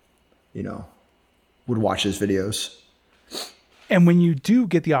 would watch his videos. And when you do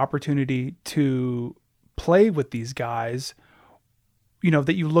get the opportunity to play with these guys,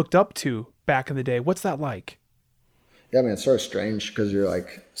 that you looked up to back in the day, what's that like? Yeah, it's sort of strange because you're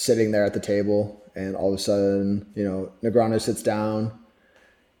like sitting there at the table, and all of a sudden, Negreanu sits down,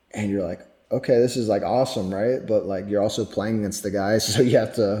 and you're like, okay, this is like awesome, right? But like you're also playing against the guys, so you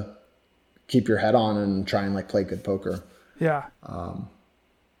have to keep your head on and try and like play good poker. Yeah.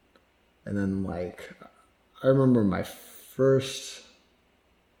 And then like I remember my first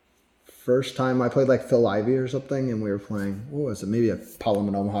time I played like Phil Ivey or something, and we were playing, what was it? Maybe a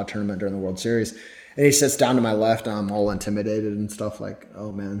Parliament Omaha tournament during the World Series. And he sits down to my left, and I'm all intimidated and stuff like,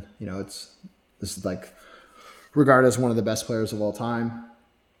 oh man, this is like regarded as one of the best players of all time.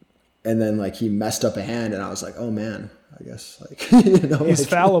 And then like he messed up a hand, and I was like, oh man, I guess like, he's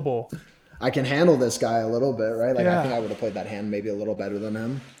fallible. I can handle this guy a little bit, right? Like I think I would have played that hand maybe a little better than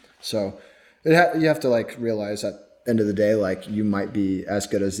him. So you have to like realize at the end of the day, like you might be as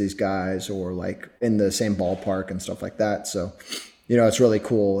good as these guys or like in the same ballpark and stuff like that. So, it's really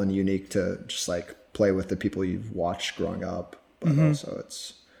cool and unique to just like play with the people you've watched growing up. but also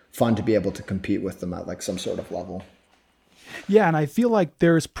it's fun to be able to compete with them at like some sort of level. Yeah. And I feel like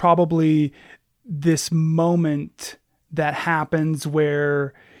there's probably this moment that happens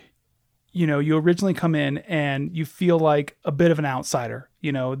where, you know, you originally come in and you feel like a bit of an outsider.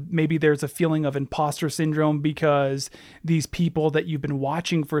 You know, maybe there's a feeling of imposter syndrome because these people that you've been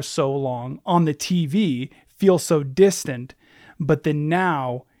watching for so long on the TV feel so distant, but then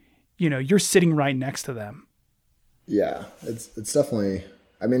now, you know, you're sitting right next to them. Yeah, it's definitely,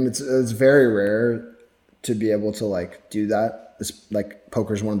 I mean, it's very rare to be able to like do that. It's like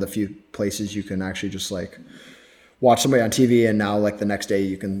poker is one of the few places you can actually just like watch somebody on TV and now like the next day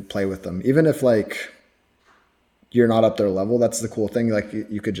you can play with them. Even if like you're not up their level, that's the cool thing. Like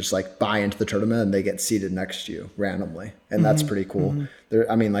you could just like buy into the tournament and they get seated next to you randomly. And that's pretty cool.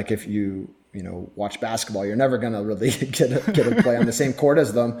 I mean, like if you watch basketball, you're never going to really get a play on the same court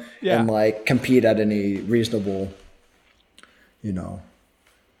as them and like compete at any reasonable,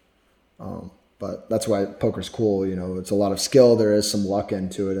 but that's why poker's cool. You know, it's a lot of skill. There is some luck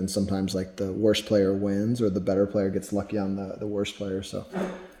into it. And sometimes like the worst player wins or the better player gets lucky on the worst player. So,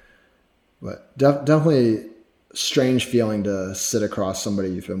 but definitely strange feeling to sit across somebody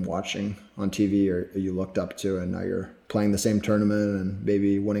you've been watching on TV or you looked up to, and now you're playing the same tournament and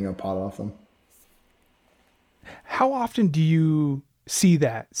maybe winning a pot off them. How often do you see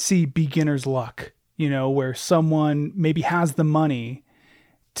beginner's luck, you know, where someone maybe has the money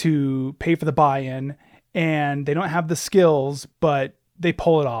to pay for the buy-in and they don't have the skills, but they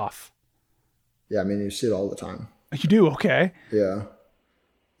pull it off? Yeah. I mean, you see it all the time. You do? Okay. Yeah.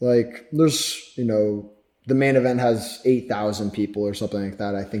 Like there's, the main event has 8,000 people or something like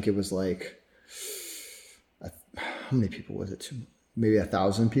that. I think it was like, how many people was it? Maybe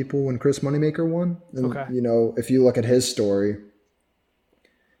 1,000 people when Chris Moneymaker won. And, okay. If you look at his story,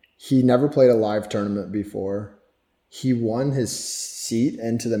 he never played a live tournament before. He won his seat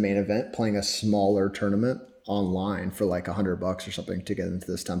into the main event playing a smaller tournament online for like $100 or something to get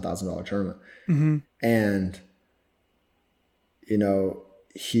into this $10,000 tournament. Mm-hmm. And,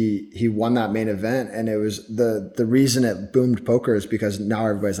 he won that main event, and it was the reason it boomed poker is because now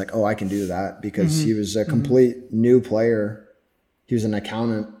everybody's like, oh, I can do that, because he was a complete new player. He was an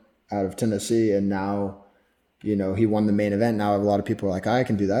accountant out of Tennessee, and now, he won the main event. Now a lot of people are like, I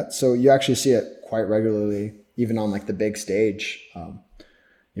can do that. So you actually see it quite regularly, even on like the big stage.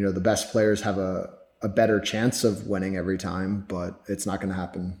 The best players have a better chance of winning every time, but it's not going to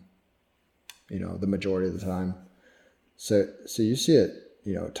happen, the majority of the time. So you see it,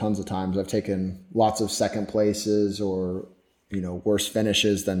 tons of times. I've taken lots of second places or, worse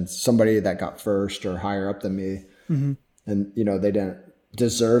finishes than somebody that got first or higher up than me. Mm-hmm. And, they didn't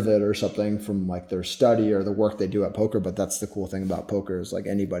deserve it or something from like their study or the work they do at poker. But that's the cool thing about poker is like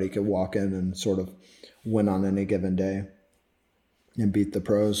anybody could walk in and sort of win on any given day and beat the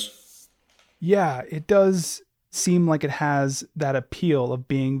pros. Yeah, it does seem like it has that appeal of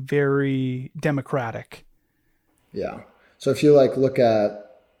being very democratic. Yeah. So if you like look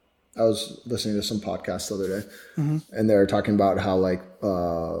at, I was listening to some podcasts the other day, and they were talking about how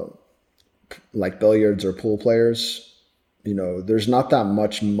like billiards or pool players, there's not that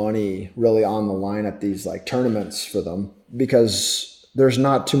much money really on the line at these like tournaments for them because there's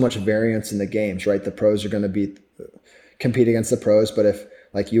not too much variance in the games, right? The pros are going to compete against the pros, but if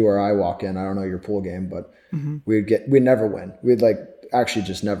like you or I walk in, I don't know your pool game, but we'd never win. We'd like actually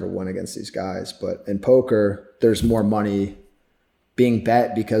just never win against these guys. But in poker, there's more money being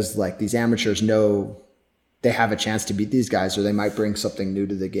bet because like these amateurs know they have a chance to beat these guys, or they might bring something new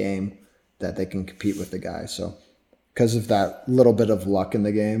to the game that they can compete with the guy. So because of that little bit of luck in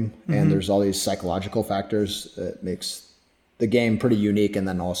the game, and there's all these psychological factors, it makes the game pretty unique. And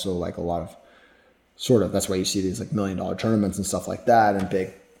then also like a lot of that's why you see these like $1 million tournaments and stuff like that, and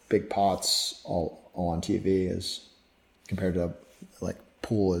big pots all on TV is compared to like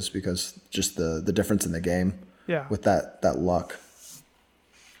pool, is because just the difference in the game with that luck.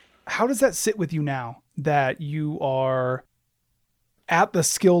 How does that sit with you now that you are at the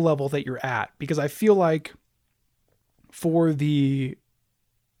skill level that you're at? Because I feel like for the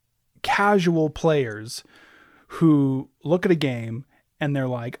casual players who look at a game and they're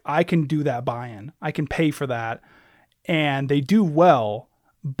like, I can do that buy-in, I can pay for that, and they do well,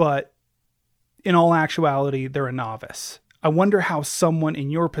 but in all actuality, they're a novice. I wonder how someone in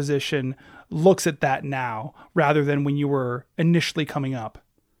your position looks at that now rather than when you were initially coming up.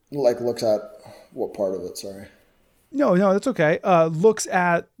 Like looks at what part of it? Sorry. No, that's okay. Looks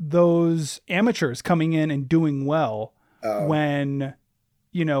at those amateurs coming in and doing well when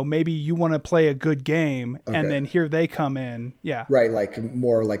maybe you want to play a good game and then here they come in. Yeah. Right. Like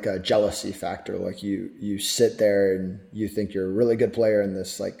more like a jealousy factor. Like you sit there and you think you're a really good player and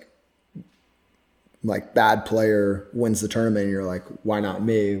this like bad player wins the tournament and you're like, why not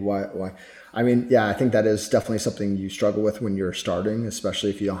me? Why? I mean, yeah, I think that is definitely something you struggle with when you're starting, especially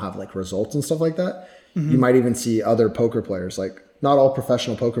if you don't have like results and stuff like that. You might even see other poker players, like not all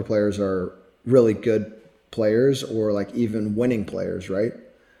professional poker players are really good players or like even winning players, right?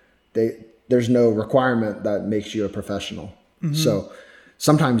 There's no requirement that makes you a professional. So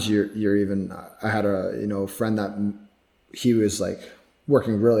sometimes you're even, I had a friend that he was like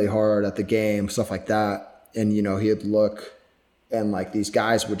working really hard at the game, stuff like that. And he'd look and like these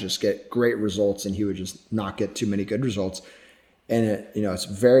guys would just get great results and he would just not get too many good results. And it's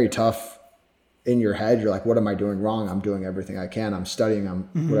very tough in your head. You're like, what am I doing wrong? I'm doing everything I can. I'm studying, I'm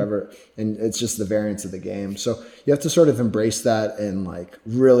whatever. And it's just the variance of the game. So you have to sort of embrace that and like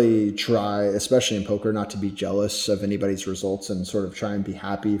really try, especially in poker, not to be jealous of anybody's results and sort of try and be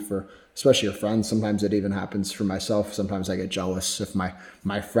happy for, especially your friends. Sometimes it even happens for myself. Sometimes I get jealous if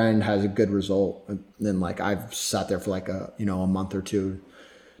my friend has a good result. And then like I've sat there for like a month or two,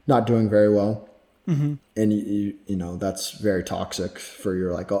 not doing very well. And you that's very toxic for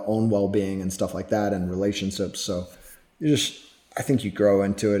your like own well-being and stuff like that and relationships. So I think you grow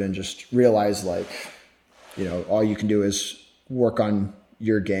into it and just realize like, all you can do is work on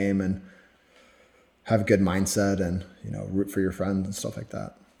your game and have a good mindset and, root for your friends and stuff like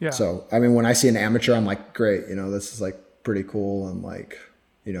that. Yeah. So, I mean, when I see an amateur, I'm like, great, this is like pretty cool. And like,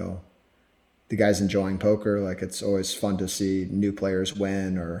 the guys enjoying poker, like it's always fun to see new players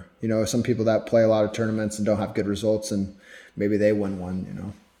win or, some people that play a lot of tournaments and don't have good results and maybe they win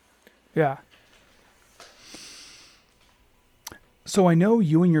one, Yeah. So I know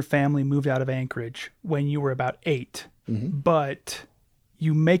you and your family moved out of Anchorage when you were about 8, but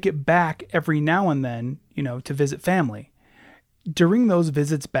you make it back every now and then, to visit family. During those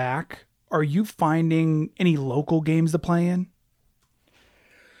visits back, are you finding any local games to play in?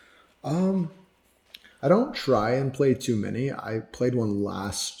 I don't try and play too many. I played one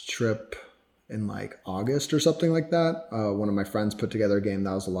last trip in like August or something like that. One of my friends put together a game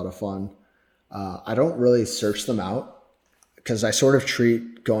that was a lot of fun. I don't really search them out because I sort of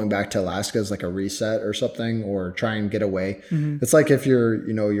treat going back to Alaska as like a reset or something or try and get away. It's like if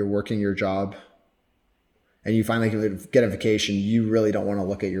you're working your job and you finally get a vacation, you really don't want to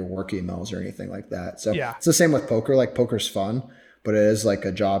look at your work emails or anything like that. So It's the same with poker. Like poker's fun, but it is like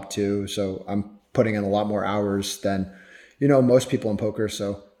a job too. So I'm putting in a lot more hours than, most people in poker.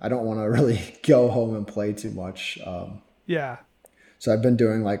 So I don't want to really go home and play too much. So I've been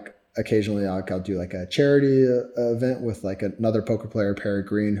doing like occasionally I'll do like a charity event with like another poker player, Perry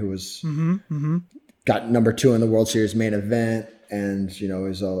Green, who was got number 2 in the World Series main event. And,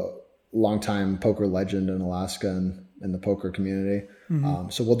 is a longtime poker legend in Alaska and in the poker community.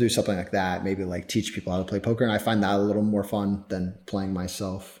 So we'll do something like that, maybe like teach people how to play poker. And I find that a little more fun than playing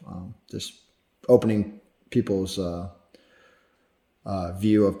myself. Just opening people's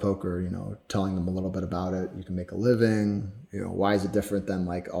view of poker, telling them a little bit about it. You can make a living, why is it different than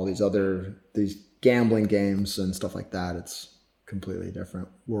like all these gambling games and stuff like that? It's completely different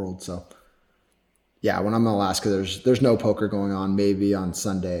world. So yeah, when I'm in Alaska, there's no poker going on. Maybe on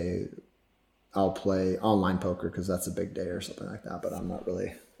Sunday I'll play online poker because that's a big day or something like that, but I'm not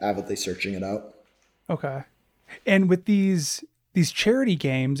really avidly searching it out. Okay. And with these charity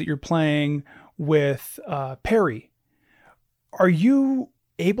games that you're playing with Perry, are you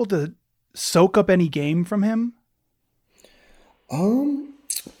able to soak up any game from him?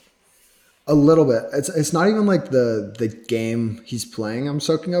 A little bit. It's not even like the game he's playing I'm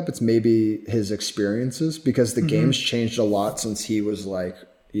soaking up. It's maybe his experiences because the game's changed a lot since he was like,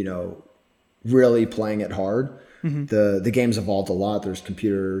 really playing it hard. The game's evolved a lot. There's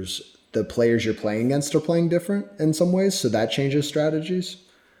computers. The players you're playing against are playing different in some ways. So that changes strategies.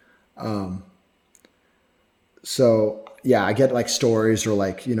 So yeah, I get like stories or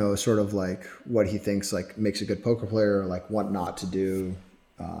like, sort of like what he thinks like makes a good poker player or like what not to do.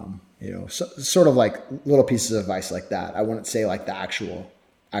 Sort of like little pieces of advice like that. I wouldn't say like the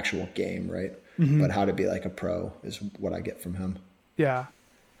actual game, right? But how to be like a pro is what I get from him. Yeah.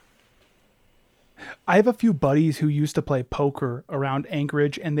 I have a few buddies who used to play poker around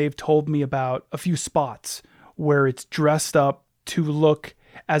Anchorage, and they've told me about a few spots where it's dressed up to look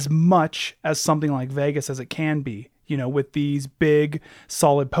as much as something like Vegas as it can be, with these big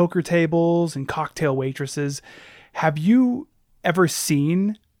solid poker tables and cocktail waitresses. Have you ever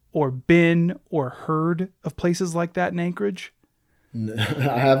seen or been or heard of places like that in Anchorage?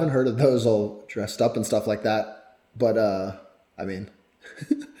 I haven't heard of those all dressed up and stuff like that. But I mean,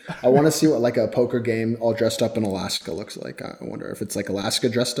 I want to see what like a poker game all dressed up in Alaska looks like. I wonder if it's like Alaska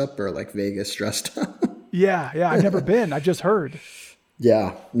dressed up or like Vegas dressed up. Yeah. I've never been. I just heard.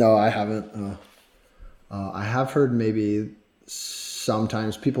 Yeah. No, I haven't. I have heard maybe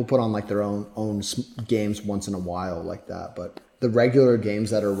sometimes people put on like their own games once in a while like that. But the regular games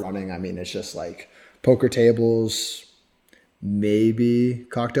that are running, I mean, it's just like poker tables, maybe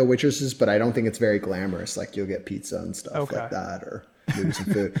cocktail waitresses, but I don't think it's very glamorous. Like you'll get pizza and stuff like that, or maybe some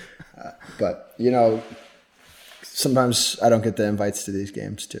food. But you know, sometimes I don't get the invites to these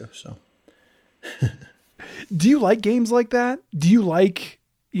games too. So, do you like games like that? Do you like,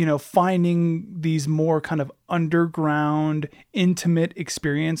 you know, finding these more kind of underground, intimate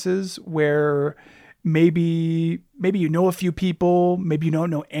experiences where maybe you know a few people, maybe you don't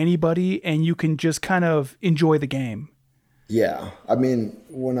know anybody, and you can just kind of enjoy the game? Yeah, I mean,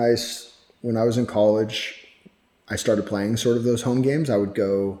 when I was in college, I started playing sort of those home games. I would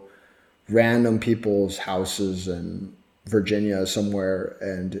go random people's houses in Virginia somewhere,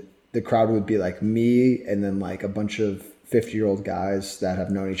 and the crowd would be like me and then like a bunch of 50-year-old guys that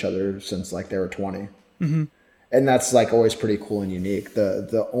have known each other since like they were 20. Mm-hmm. And that's like always pretty cool and unique.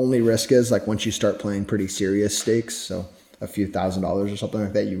 The only risk is like once you start playing pretty serious stakes, so a few $1,000s or something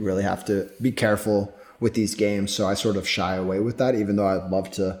like that, you really have to be careful with these games. So I sort of shy away with that, even though I'd love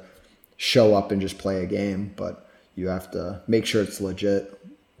to show up and just play a game, but you have to make sure it's legit,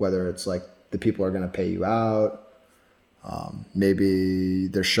 whether it's like the people are going to pay you out. Maybe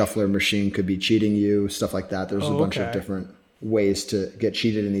their shuffler machine could be cheating you, stuff like that. There's a bunch of different ways to get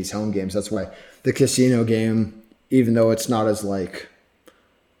cheated in these home games. That's why the casino game, even though it's not as like,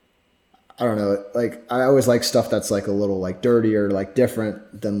 I don't know, like I always like stuff that's like a little like dirtier, like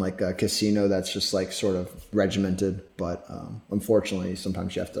different than like a casino that's just like sort of regimented. But unfortunately,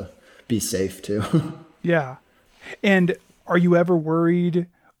 sometimes you have to be safe too. Yeah. And are you ever worried,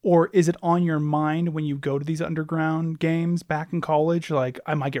 or is it on your mind when you go to these underground games back in college, like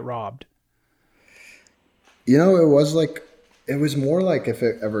I might get robbed? You know, it was more like if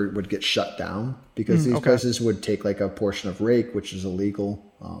it ever would get shut down, because these places would take like a portion of rake, which is illegal,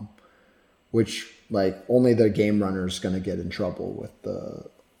 which like only the game runner is going to get in trouble with the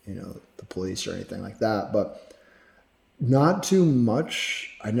police or anything like that. But not too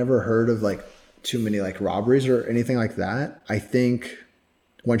much. I never heard of like too many like robberies or anything like that. I think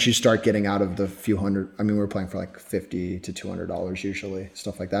once you start getting out of the few hundred, I mean, we're playing for like $50 to $200 usually,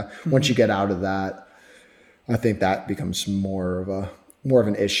 stuff like that. Mm-hmm. Once you get out of that, I think that becomes more of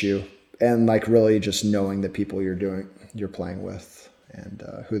an issue, and like really just knowing the people you're playing with and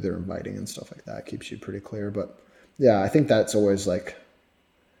who they're inviting and stuff like that keeps you pretty clear. But yeah, I think that's always like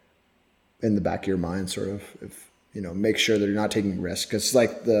in the back of your mind, sort of, if make sure that you're not taking risk, because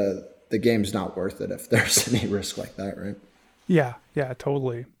like the game's not worth it if there's any risk like that, right? Yeah,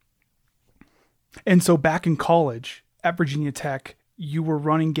 totally. And so back in college at Virginia Tech, you were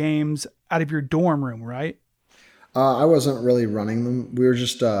running games out of your dorm room, right? I wasn't really running them. We were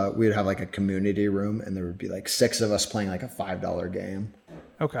just, we'd have like a community room, and there would be like 6 of us playing like a $5 game.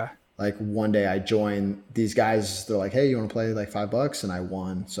 Okay. Like one day I joined these guys. They're like, hey, you want to play like $5? And I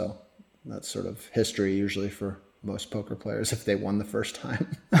won. So that's sort of history usually for most poker players if they won the first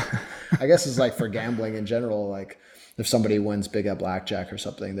time. I guess it's like for gambling in general, like if somebody wins big at blackjack or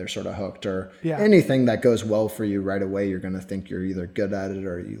something, they're sort of hooked, or anything that goes well for you right away, you're going to think you're either good at it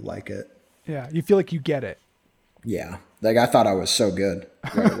or you like it. Yeah. You feel like you get it. Yeah. Like I thought I was so good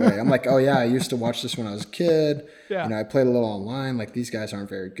right away. I'm like, oh yeah, I used to watch this when I was a kid. Yeah. I played a little online. Like these guys aren't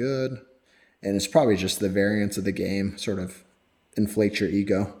very good. And it's probably just the variance of the game sort of inflates your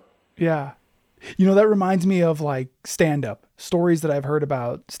ego. Yeah. That reminds me of like stand-up stories that I've heard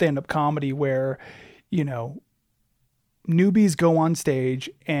about stand-up comedy where, newbies go on stage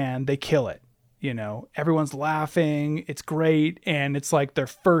and they kill it. Everyone's laughing. It's great. And it's like their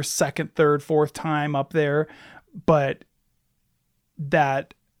first, second, third, fourth time up there. But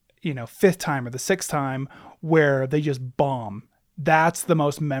that, 5th time or the 6th time where they just bomb, that's the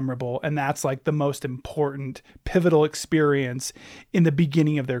most memorable. And that's like the most important pivotal experience in the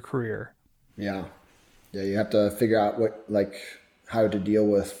beginning of their career. Yeah. Yeah. You have to figure out how to deal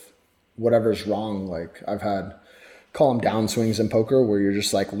with whatever's wrong. Like I've had call them downswings in poker where you're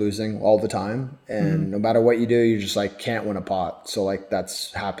just like losing all the time. And no matter what you do, you just like can't win a pot. So like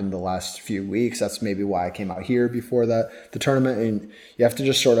that's happened the last few weeks. That's maybe why I came out here before the tournament. And you have to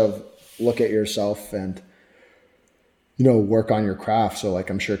just sort of look at yourself and, work on your craft. So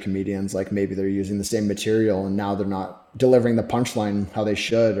like I'm sure comedians, like maybe they're using the same material and now they're not delivering the punchline how they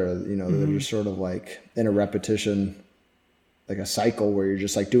should, or, they're just sort of like in a repetition, like a cycle where you're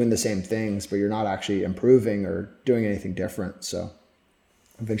just like doing the same things, but you're not actually improving or doing anything different. So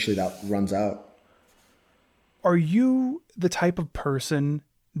eventually that runs out. Are you the type of person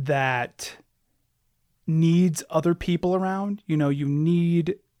that needs other people around? You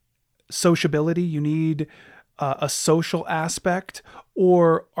need sociability, you need a social aspect,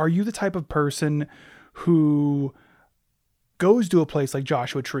 or are you the type of person who goes to a place like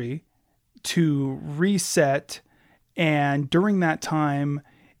Joshua Tree to reset, and during that time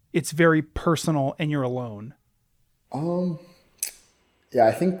it's very personal and you're alone? Yeah,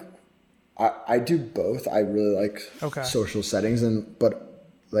 I think I do both. I really like social settings, but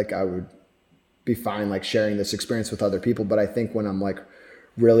like I would be fine like sharing this experience with other people. But I think when I'm like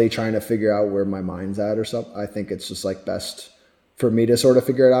really trying to figure out where my mind's at or something, I think it's just like best for me to sort of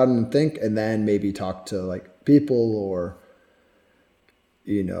figure it out and think, and then maybe talk to like people or,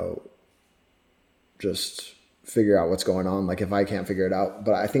 just figure out what's going on. Like if I can't figure it out,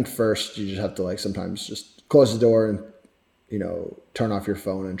 but I think first you just have to like sometimes just close the door and, turn off your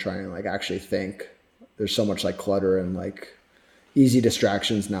phone and try and like actually think. There's so much like clutter and like easy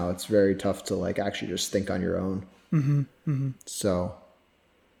distractions now. It's very tough to like actually just think on your own. Mm-hmm. Mm-hmm. So,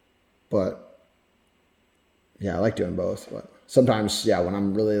 but yeah, I like doing both, but sometimes, yeah, when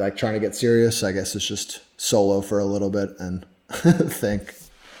I'm really like trying to get serious, I guess it's just solo for a little bit and think.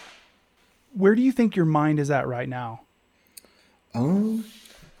 Where do you think your mind is at right now? I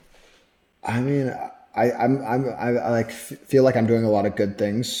mean, I like feel like I'm doing a lot of good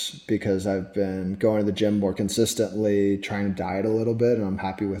things because I've been going to the gym more consistently, trying to diet a little bit, and I'm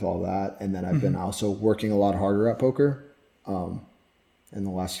happy with all that. And then I've been also working a lot harder at poker in the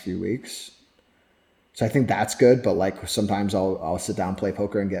last few weeks. So I think that's good, but like sometimes I'll sit down and play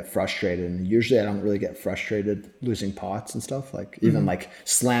poker and get frustrated, and usually I don't really get frustrated losing pots and stuff, like even like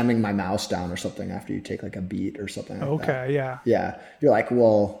slamming my mouse down or something after you take like a beat or something like that. Okay, yeah. Yeah. You're like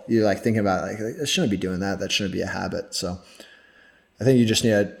thinking about like I shouldn't be doing that. That shouldn't be a habit. So I think you just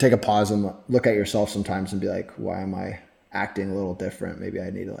need to take a pause and look at yourself sometimes and be like, why am I acting a little different? Maybe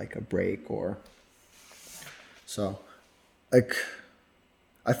I need like a break or so. Like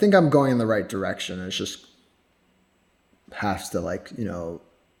I think I'm going in the right direction. It's just has to like,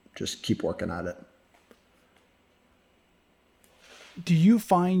 just keep working at it. Do you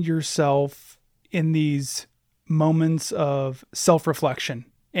find yourself in these moments of self-reflection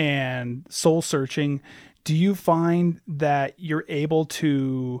and soul searching? Do you find that you're able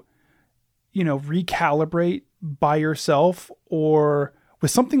to, recalibrate by yourself, or with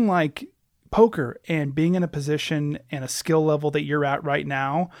something like poker and being in a position and a skill level that you're at right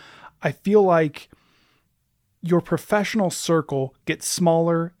now, I feel like your professional circle gets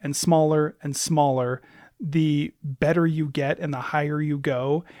smaller and smaller and smaller the better you get and the higher you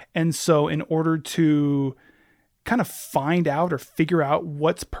go. And so in order to kind of find out or figure out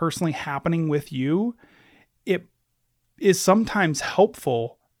what's personally happening with you, it is sometimes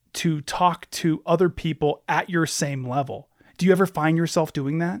helpful to talk to other people at your same level. Do you ever find yourself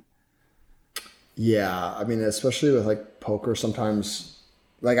doing that? Yeah. I mean, especially with like poker, sometimes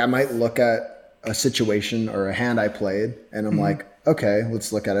like I might look at a situation or a hand I played and I'm like, okay,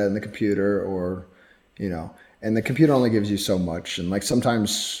 let's look at it in the computer or, and the computer only gives you so much. And like,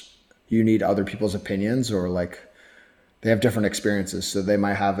 sometimes you need other people's opinions or like they have different experiences. So they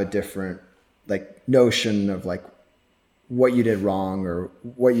might have a different like notion of like what you did wrong or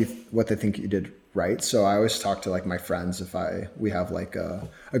what they think you did right. So I always talk to like my friends we have like a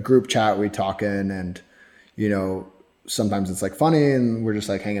group chat we talk in, and sometimes it's like funny and we're just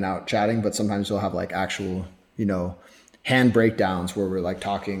like hanging out chatting, but sometimes we'll have like actual hand breakdowns where we're like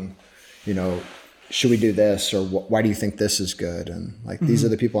talking, should we do this, or why do you think this is good, and like these are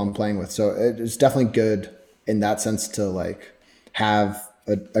the people I'm playing with. So it's definitely good in that sense to like have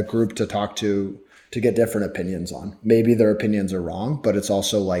a group to talk to get different opinions on. Maybe their opinions are wrong, but it's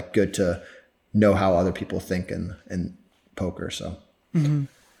also like good to know how other people think in poker. So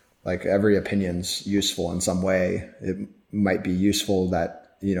like every opinion's useful in some way. It might be useful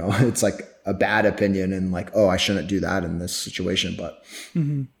that, it's like a bad opinion and like, oh, I shouldn't do that in this situation. But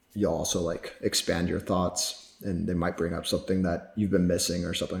you'll also like expand your thoughts and they might bring up something that you've been missing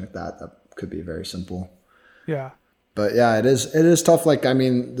or something like that. That could be very simple. Yeah. But yeah, it is tough. Like, I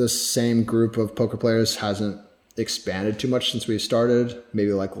mean, the same group of poker players hasn't expanded too much since we started.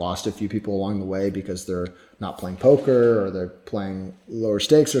 Maybe like lost a few people along the way because they're not playing poker or they're playing lower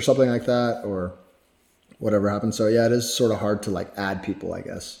stakes or something like that or whatever happened. So yeah, it is sort of hard to like add people, I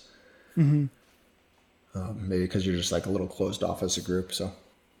guess. Maybe because you're just like a little closed off as a group. So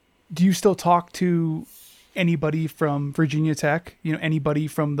do you still talk to anybody from Virginia Tech, anybody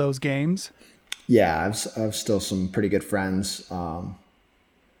from those games? Yeah, I've still some pretty good friends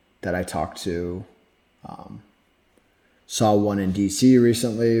that I talk to. saw one in DC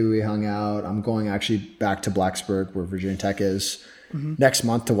recently. We hung out. I'm going actually back to Blacksburg, where Virginia Tech is, next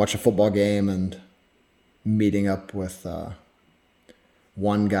month to watch a football game, and meeting up with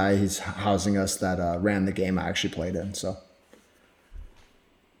one guy. He's housing us that ran the game I actually played in. So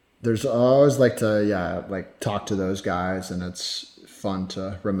I always like to talk to those guys, and it's fun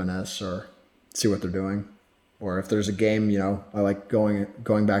to reminisce or see what they're doing. Or if there's a game, I like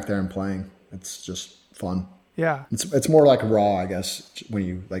going back there and playing. It's just fun. Yeah. It's more like raw, I guess, when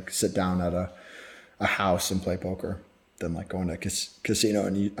you like sit down at a house and play poker than like going to a casino,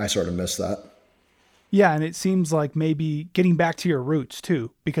 and I sort of miss that. Yeah, and it seems like maybe getting back to your roots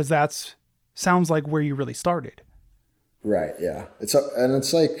too, because sounds like where you really started. Right. Yeah. It's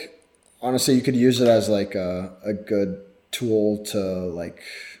like, honestly, you could use it as like a good tool to like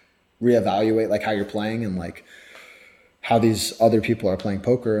reevaluate like how you're playing and like how these other people are playing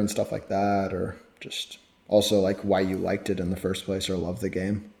poker and stuff like that, or just also like why you liked it in the first place or love the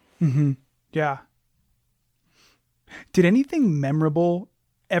game. Mm-hmm. Yeah. Did anything memorable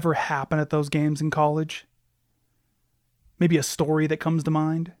ever happen at those games in college? Maybe a story that comes to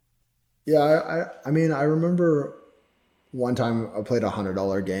mind? Yeah, I mean, I remember one time I played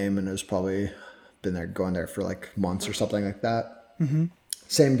 $100 game, and it was probably going there for like months or something like that. Mm-hmm.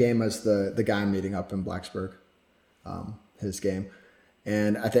 Same game as the guy I'm meeting up in Blacksburg, his game.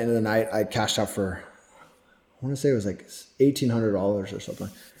 And at the end of the night, I cashed out for, I want to say it was like $1,800 or something.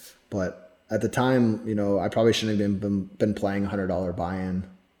 But at the time, I probably shouldn't have been playing $100 buy-in,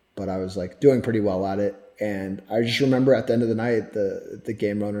 but I was like doing pretty well at it. And I just remember at the end of the night, the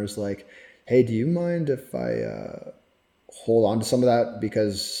game runner's like, "Hey, do you mind if I hold on to some of that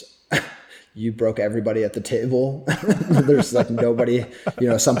because you broke everybody at the table?" There's like nobody,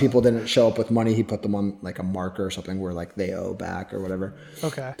 some people didn't show up with money. He put them on like a marker or something where like they owe back or whatever.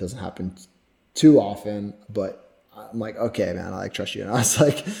 Okay. It doesn't happen too often, but I'm like, okay, man, I like trust you. And I was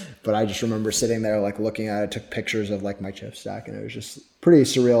like, but I just remember sitting there, like looking at it, took pictures of like my chip stack, and it was just pretty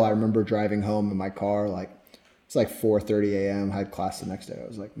surreal. I remember driving home in my car, like it's like 4:30 a.m. Had class the next day. I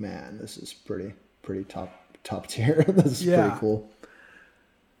was like, man, this is pretty top tier. This is pretty cool.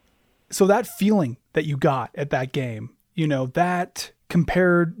 So that feeling that you got at that game, that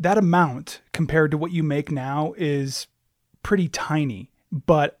amount compared to what you make now is pretty tiny,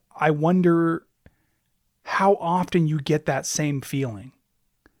 but I wonder how often you get that same feeling.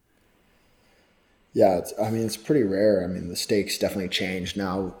 Yeah, it's pretty rare. I mean, the stakes definitely changed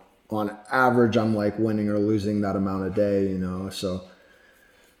now. On average, I'm like winning or losing that amount a day, so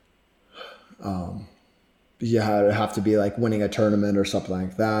yeah, it'd have to be like winning a tournament or something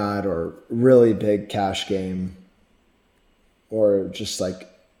like that, or really big cash game, or just like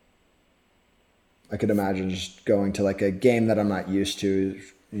I could imagine just going to like a game that I'm not used to.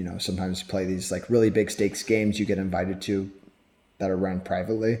 Sometimes you play these like really big stakes games you get invited to that are run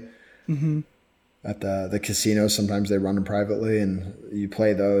privately. Mm-hmm. At the casinos, sometimes they run them privately, and you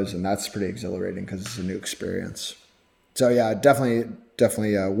play those, and that's pretty exhilarating because it's a new experience. So yeah, definitely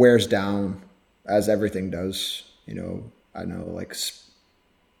wears down, as everything does. I know like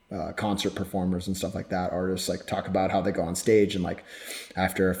concert performers and stuff like that, artists like talk about how they go on stage, and like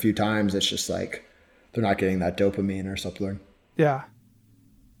after a few times, it's just like they're not getting that dopamine or something. Yeah.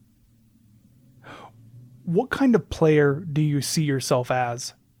 What kind of player do you see yourself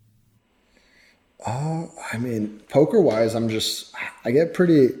as? I mean, poker wise, I get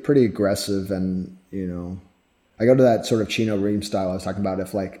pretty aggressive, and I go to that sort of Chino Ream style I was talking about.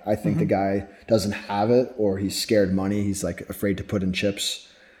 If like I think the guy doesn't have it, or he's scared money, he's like afraid to put in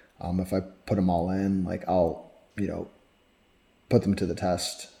chips. If I put them all in, like I'll put them to the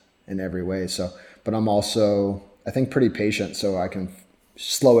test in every way. So, but I'm also I think pretty patient, so I can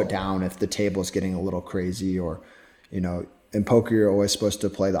slow it down if the table is getting a little crazy, or in poker, you're always supposed to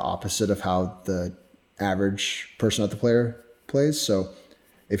play the opposite of how the average person at the player plays. So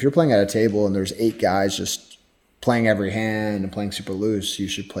if you're playing at a table and there's 8 guys just playing every hand and playing super loose, you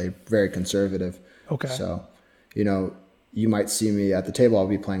should play very conservative. Okay. So, you might see me at the table, I'll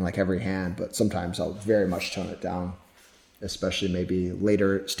be playing like every hand, but sometimes I'll very much tone it down, especially maybe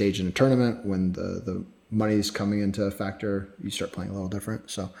later stage in a tournament when the money's coming into a factor, you start playing a little different.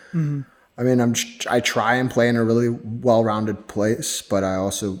 So, I mean, I try and play in a really well-rounded place, but I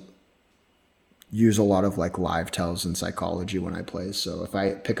also use a lot of like live tells and psychology when I play. So if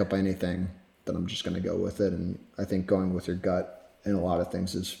I pick up anything, then I'm just going to go with it. And I think going with your gut in a lot of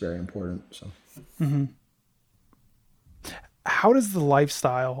things is very important. So, How does the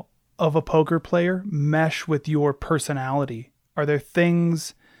lifestyle of a poker player mesh with your personality? Are there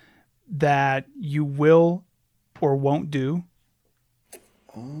things that you will or won't do?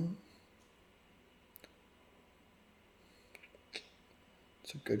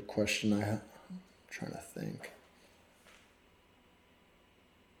 It's a good question. I'm trying to think.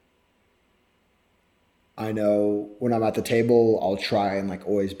 I know when I'm at the table, I'll try and like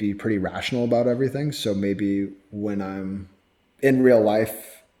always be pretty rational about everything. So maybe when I'm in real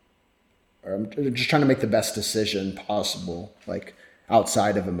life, or I'm just trying to make the best decision possible, like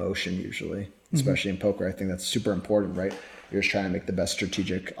outside of emotion usually, especially in poker. I think that's super important, right? You're just trying to make the best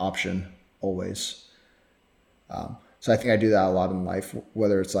strategic option always. So I think I do that a lot in life,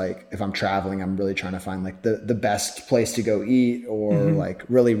 whether it's like if I'm traveling, I'm really trying to find like the best place to go eat, or like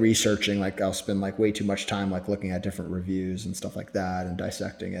really researching, like I'll spend like way too much time like looking at different reviews and stuff like that and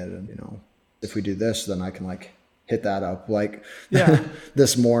dissecting it. And, you know, if we do this, then I can like hit that up. Like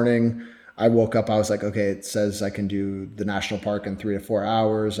this morning I woke up, I was like, okay, it says I can do the national park in 3 to 4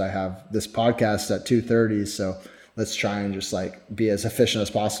 hours. I have this podcast at 2:30. So let's try and just like be as efficient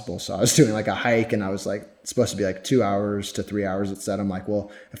as possible. So I was doing like a hike, and I was like supposed to be like 2 hours to 3 hours. It said, I'm like,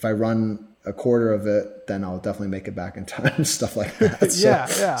 well, if I run a quarter of it, then I'll definitely make it back in time, stuff like that.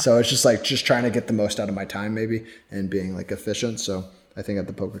 So it's just like, just trying to get the most out of my time maybe, and being like efficient. So I think at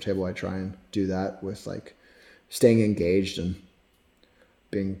the poker table, I try and do that with like staying engaged and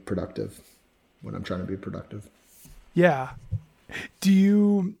being productive when I'm trying to be productive. Yeah. Do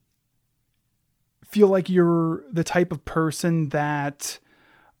you feel like you're the type of person that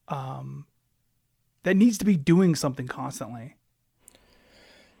that needs to be doing something constantly?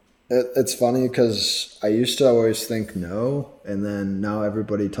 It's funny because I used to always think no, and then now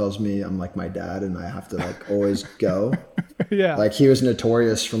everybody tells me I'm like my dad and I have to like always go. Yeah. Like he was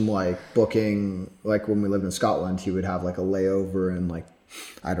notorious from like booking, like when we lived in Scotland, he would have like a layover in like,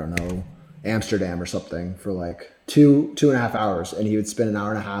 I don't know, Amsterdam or something for like 2.5 hours, and he would spend an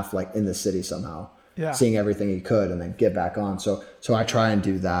hour and a half like in the city somehow, seeing everything he could, and then get back on. So I try and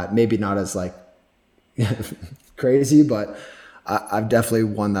do that. Maybe not as like crazy, but I'm definitely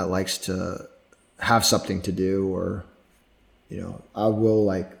one that likes to have something to do, or, you know, I will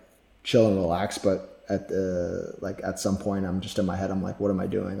like chill and relax, but at some point I'm just in my head, I'm like, what am I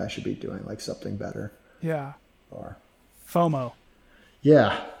doing? I should be doing like something better. Yeah. Or FOMO.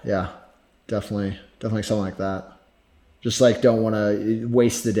 Yeah. Definitely something like that. Just like don't want to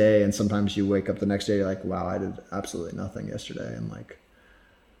waste the day. And sometimes you wake up the next day, you're like, wow, I did absolutely nothing yesterday. And like,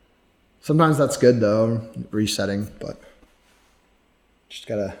 sometimes that's good though, resetting, but just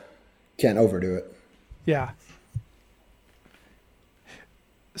can't overdo it. Yeah.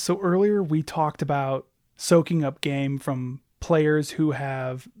 So earlier we talked about soaking up game from players who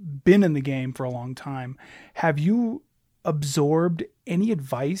have been in the game for a long time. Have you absorbed any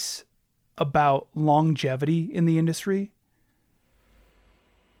advice about longevity in the industry?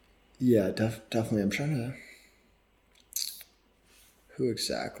 Yeah, definitely. I'm trying to... Who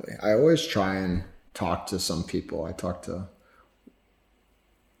exactly? I always try and talk to some people. I talk to,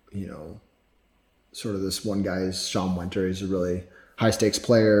 you know, sort of this one guy is Sean Winter. He's a really high stakes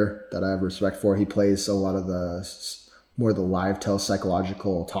player that I have respect for. He plays a lot of more the live tell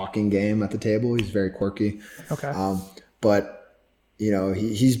psychological talking game at the table. He's very quirky. Okay. But you know,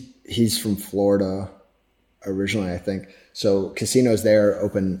 he's from Florida originally, I think. So casinos there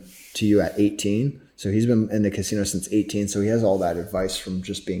open to you at 18. So he's been in the casino since 18. So he has all that advice from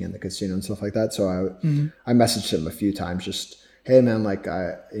just being in the casino and stuff like that. So I messaged him a few times, just, hey man, like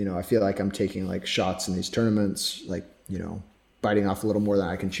I feel like I'm taking like shots in these tournaments, like, you know, biting off a little more than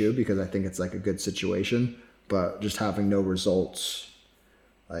I can chew, because I think it's like a good situation, but just having no results.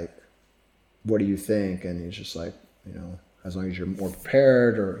 Like, what do you think? And he's just like, you know, as long as you're more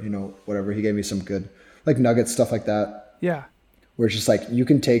prepared, or, you know, whatever. He gave me some good like nuggets, stuff like that. Yeah. Where it's just like, you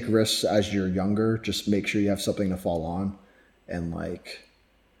can take risks as you're younger. Just make sure you have something to fall on, and like,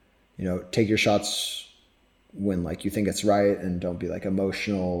 you know, take your shots when like you think it's right, and don't be like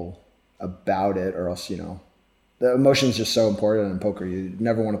emotional about it, or else, you know, the emotion is just so important in poker. You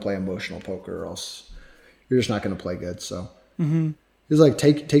never want to play emotional poker, or else you're just not going to play good. So it's like,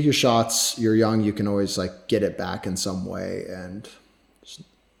 take your shots. You're young. You can always like get it back in some way. And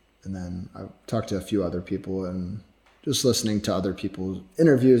then I've talked to a few other people, and just listening to other people's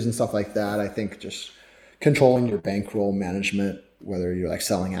interviews and stuff like that. I think just controlling your bankroll management, whether you're like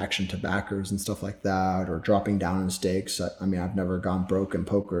selling action to backers and stuff like that, or dropping down in stakes. I mean, I've never gone broke in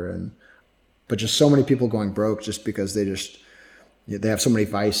poker, but just so many people going broke just because they have so many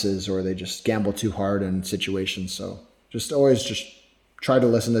vices, or they just gamble too hard in situations. So just always just try to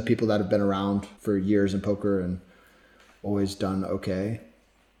listen to people that have been around for years in poker and always done okay.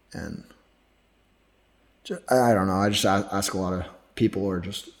 And I don't know. I just ask a lot of people, or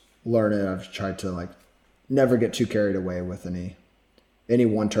just learn it. I've tried to like never get too carried away with any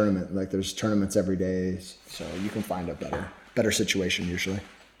one tournament. Like, there's tournaments every day, so you can find a better situation usually.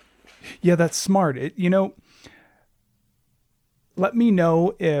 Yeah, that's smart. Let me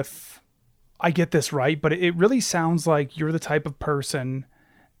know if I get this right, but it really sounds like you're the type of person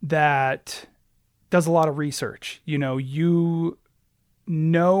that does a lot of research. You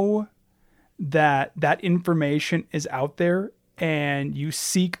know that information is out there, and you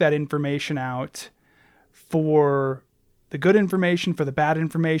seek that information out for the good information, for the bad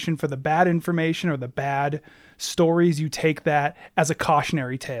information, for the bad information or the bad stories. You take that as a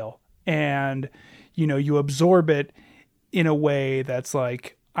cautionary tale, and you absorb it in a way that's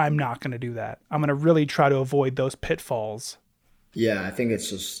like, I'm not going to do that. I'm going to really try to avoid those pitfalls. Yeah, I think it's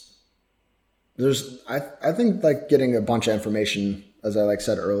just I think like getting a bunch of information, as I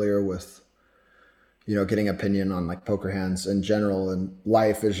said earlier, with getting opinion on like poker hands in general and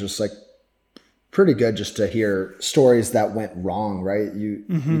life is just like pretty good just to hear stories that went wrong, right? You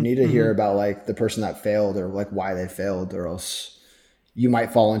need to hear about like the person that failed or like why they failed, or else you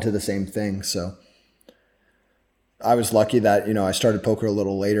might fall into the same thing. So I was lucky that, I started poker a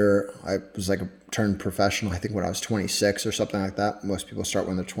little later. I was like turned professional, I think when I was 26 or something like that. Most people start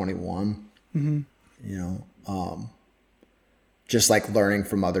when they're 21. Just like learning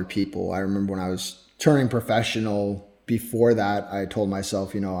from other people. I remember when I was turning professional, before that, I told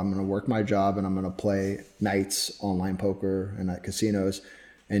myself, I'm going to work my job and I'm going to play nights online poker and at casinos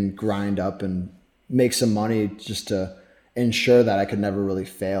and grind up and make some money just to ensure that I could never really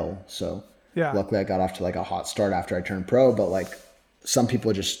fail. So luckily I got off to like a hot start after I turned pro, but like some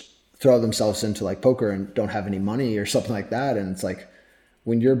people just throw themselves into like poker and don't have any money or something like that. And it's like,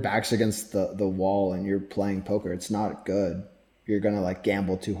 when your back's against the wall and you're playing poker, it's not good. You're going to like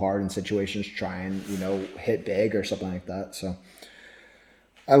gamble too hard in situations, try and, hit big or something like that. So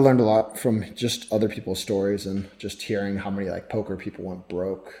I learned a lot from just other people's stories and just hearing how many like poker people went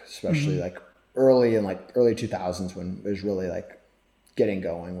broke, especially like early 2000s when it was really like getting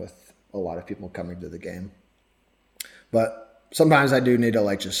going with a lot of people coming to the game. But sometimes I do need to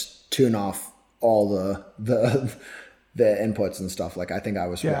like just tune off all the inputs and stuff. Like I think I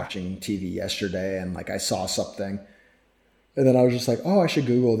was watching TV yesterday and like I saw something and then I was just like, oh, I should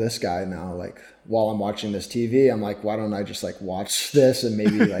Google this guy now. Like while I'm watching this TV, I'm like, why don't I just like watch this and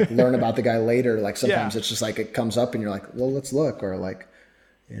maybe like learn about the guy later? Like sometimes it's just like it comes up and you're like, well, let's look, or like,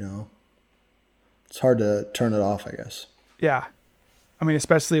 it's hard to turn it off, I guess. Yeah. I mean,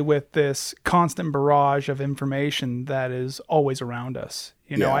 especially with this constant barrage of information that is always around us.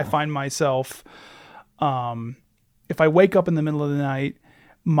 I find myself, if I wake up in the middle of the night,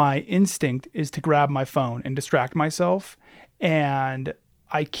 my instinct is to grab my phone and distract myself. And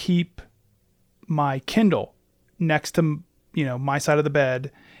I keep my Kindle next to, my side of the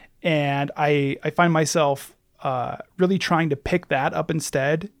bed. And I find myself really trying to pick that up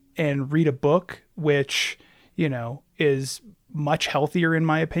instead and read a book, which, is much healthier in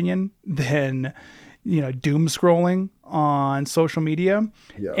my opinion than, doom scrolling on social media.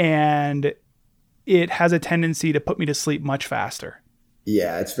 Yeah. And it has a tendency to put me to sleep much faster.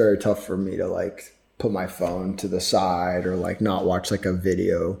 Yeah, it's very tough for me to like put my phone to the side or like not watch like a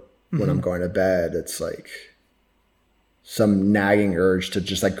video when I'm going to bed. It's like some nagging urge to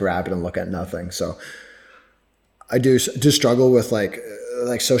just like grab it and look at nothing. So I do struggle with like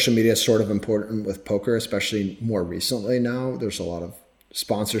social media is sort of important with poker, especially more recently now. There's a lot of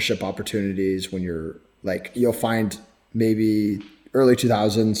sponsorship opportunities when you're like, you'll find maybe early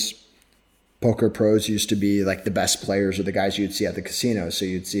 2000s poker pros used to be like the best players or the guys you'd see at the casino. So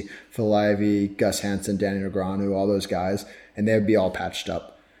you'd see Phil Ivey, Gus Hansen, Danny Negreanu, all those guys, and they'd be all patched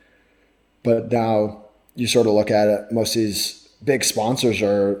up. But now you sort of look at it, most of these big sponsors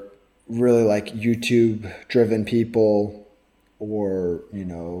are really like YouTube driven people or,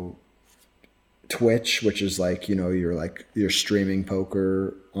 Twitch, which is like, you're streaming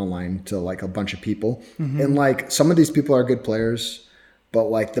poker online to like a bunch of people. And like some of these people are good players, but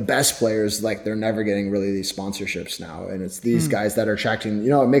like the best players, like they're never getting really these sponsorships now. And it's these guys that are attracting,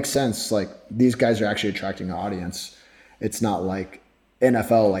 it makes sense. Like these guys are actually attracting an audience. It's not like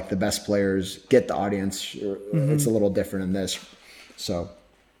NFL, like the best players get the audience. It's a little different in this. So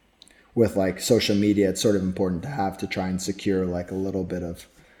with like social media, it's sort of important to try and secure like a little bit of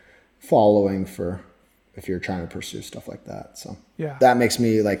following for if you're trying to pursue stuff like that. So that makes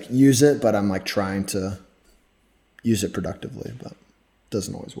me like use it, but I'm like trying to use it productively, but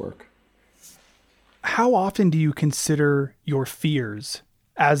doesn't always work. How often do you consider your fears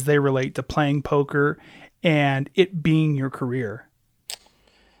as they relate to playing poker and it being your career?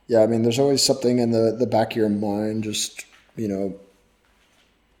 Yeah, I mean, there's always something in the back of your mind, just,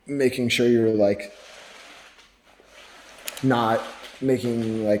 making sure you're like not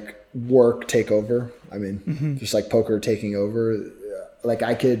making like work take over. I mean, just like poker taking over. Like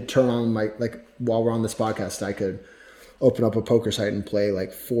I could turn on while we're on this podcast, I could open up a poker site and play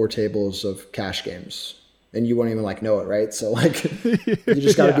like 4 tables of cash games and you won't even like know it. Right. So like you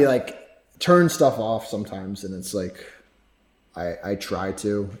just gotta be like, turn stuff off sometimes. And it's like, I try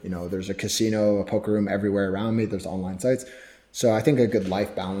to, there's a casino, a poker room everywhere around me. There's online sites. So I think a good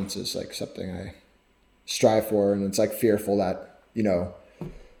life balance is like something I strive for. And it's like fearful that,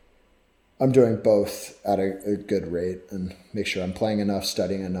 I'm doing both at a good rate and make sure I'm playing enough,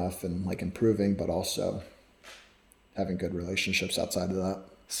 studying enough, and like improving, but also having good relationships outside of that.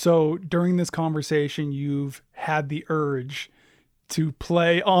 So during this conversation, you've had the urge to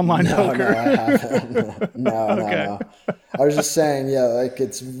play online poker? No, I haven't. No. I was just saying, like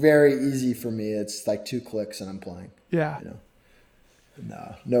it's very easy for me. It's like 2 clicks and I'm playing. Yeah.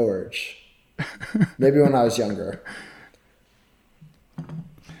 No urge. Maybe when I was younger.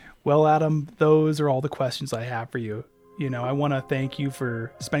 Well, Adam, those are all the questions I have for you. I want to thank you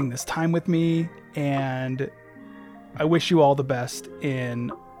for spending this time with me, and I wish you all the best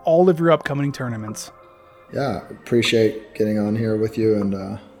in all of your upcoming tournaments. Yeah, appreciate getting on here with you,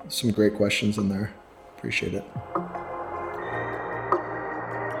 and some great questions in there. Appreciate it.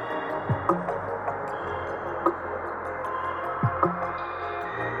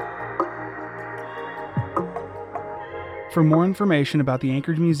 For more information about the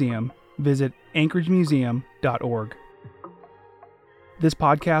Anchorage Museum, visit anchoragemuseum.org. This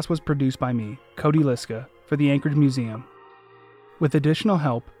podcast was produced by me, Cody Liska, for the Anchorage Museum, with additional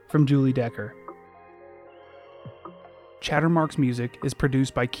help from Julie Decker. Chattermark's music is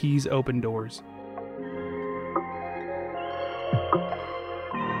produced by Keys Open Doors.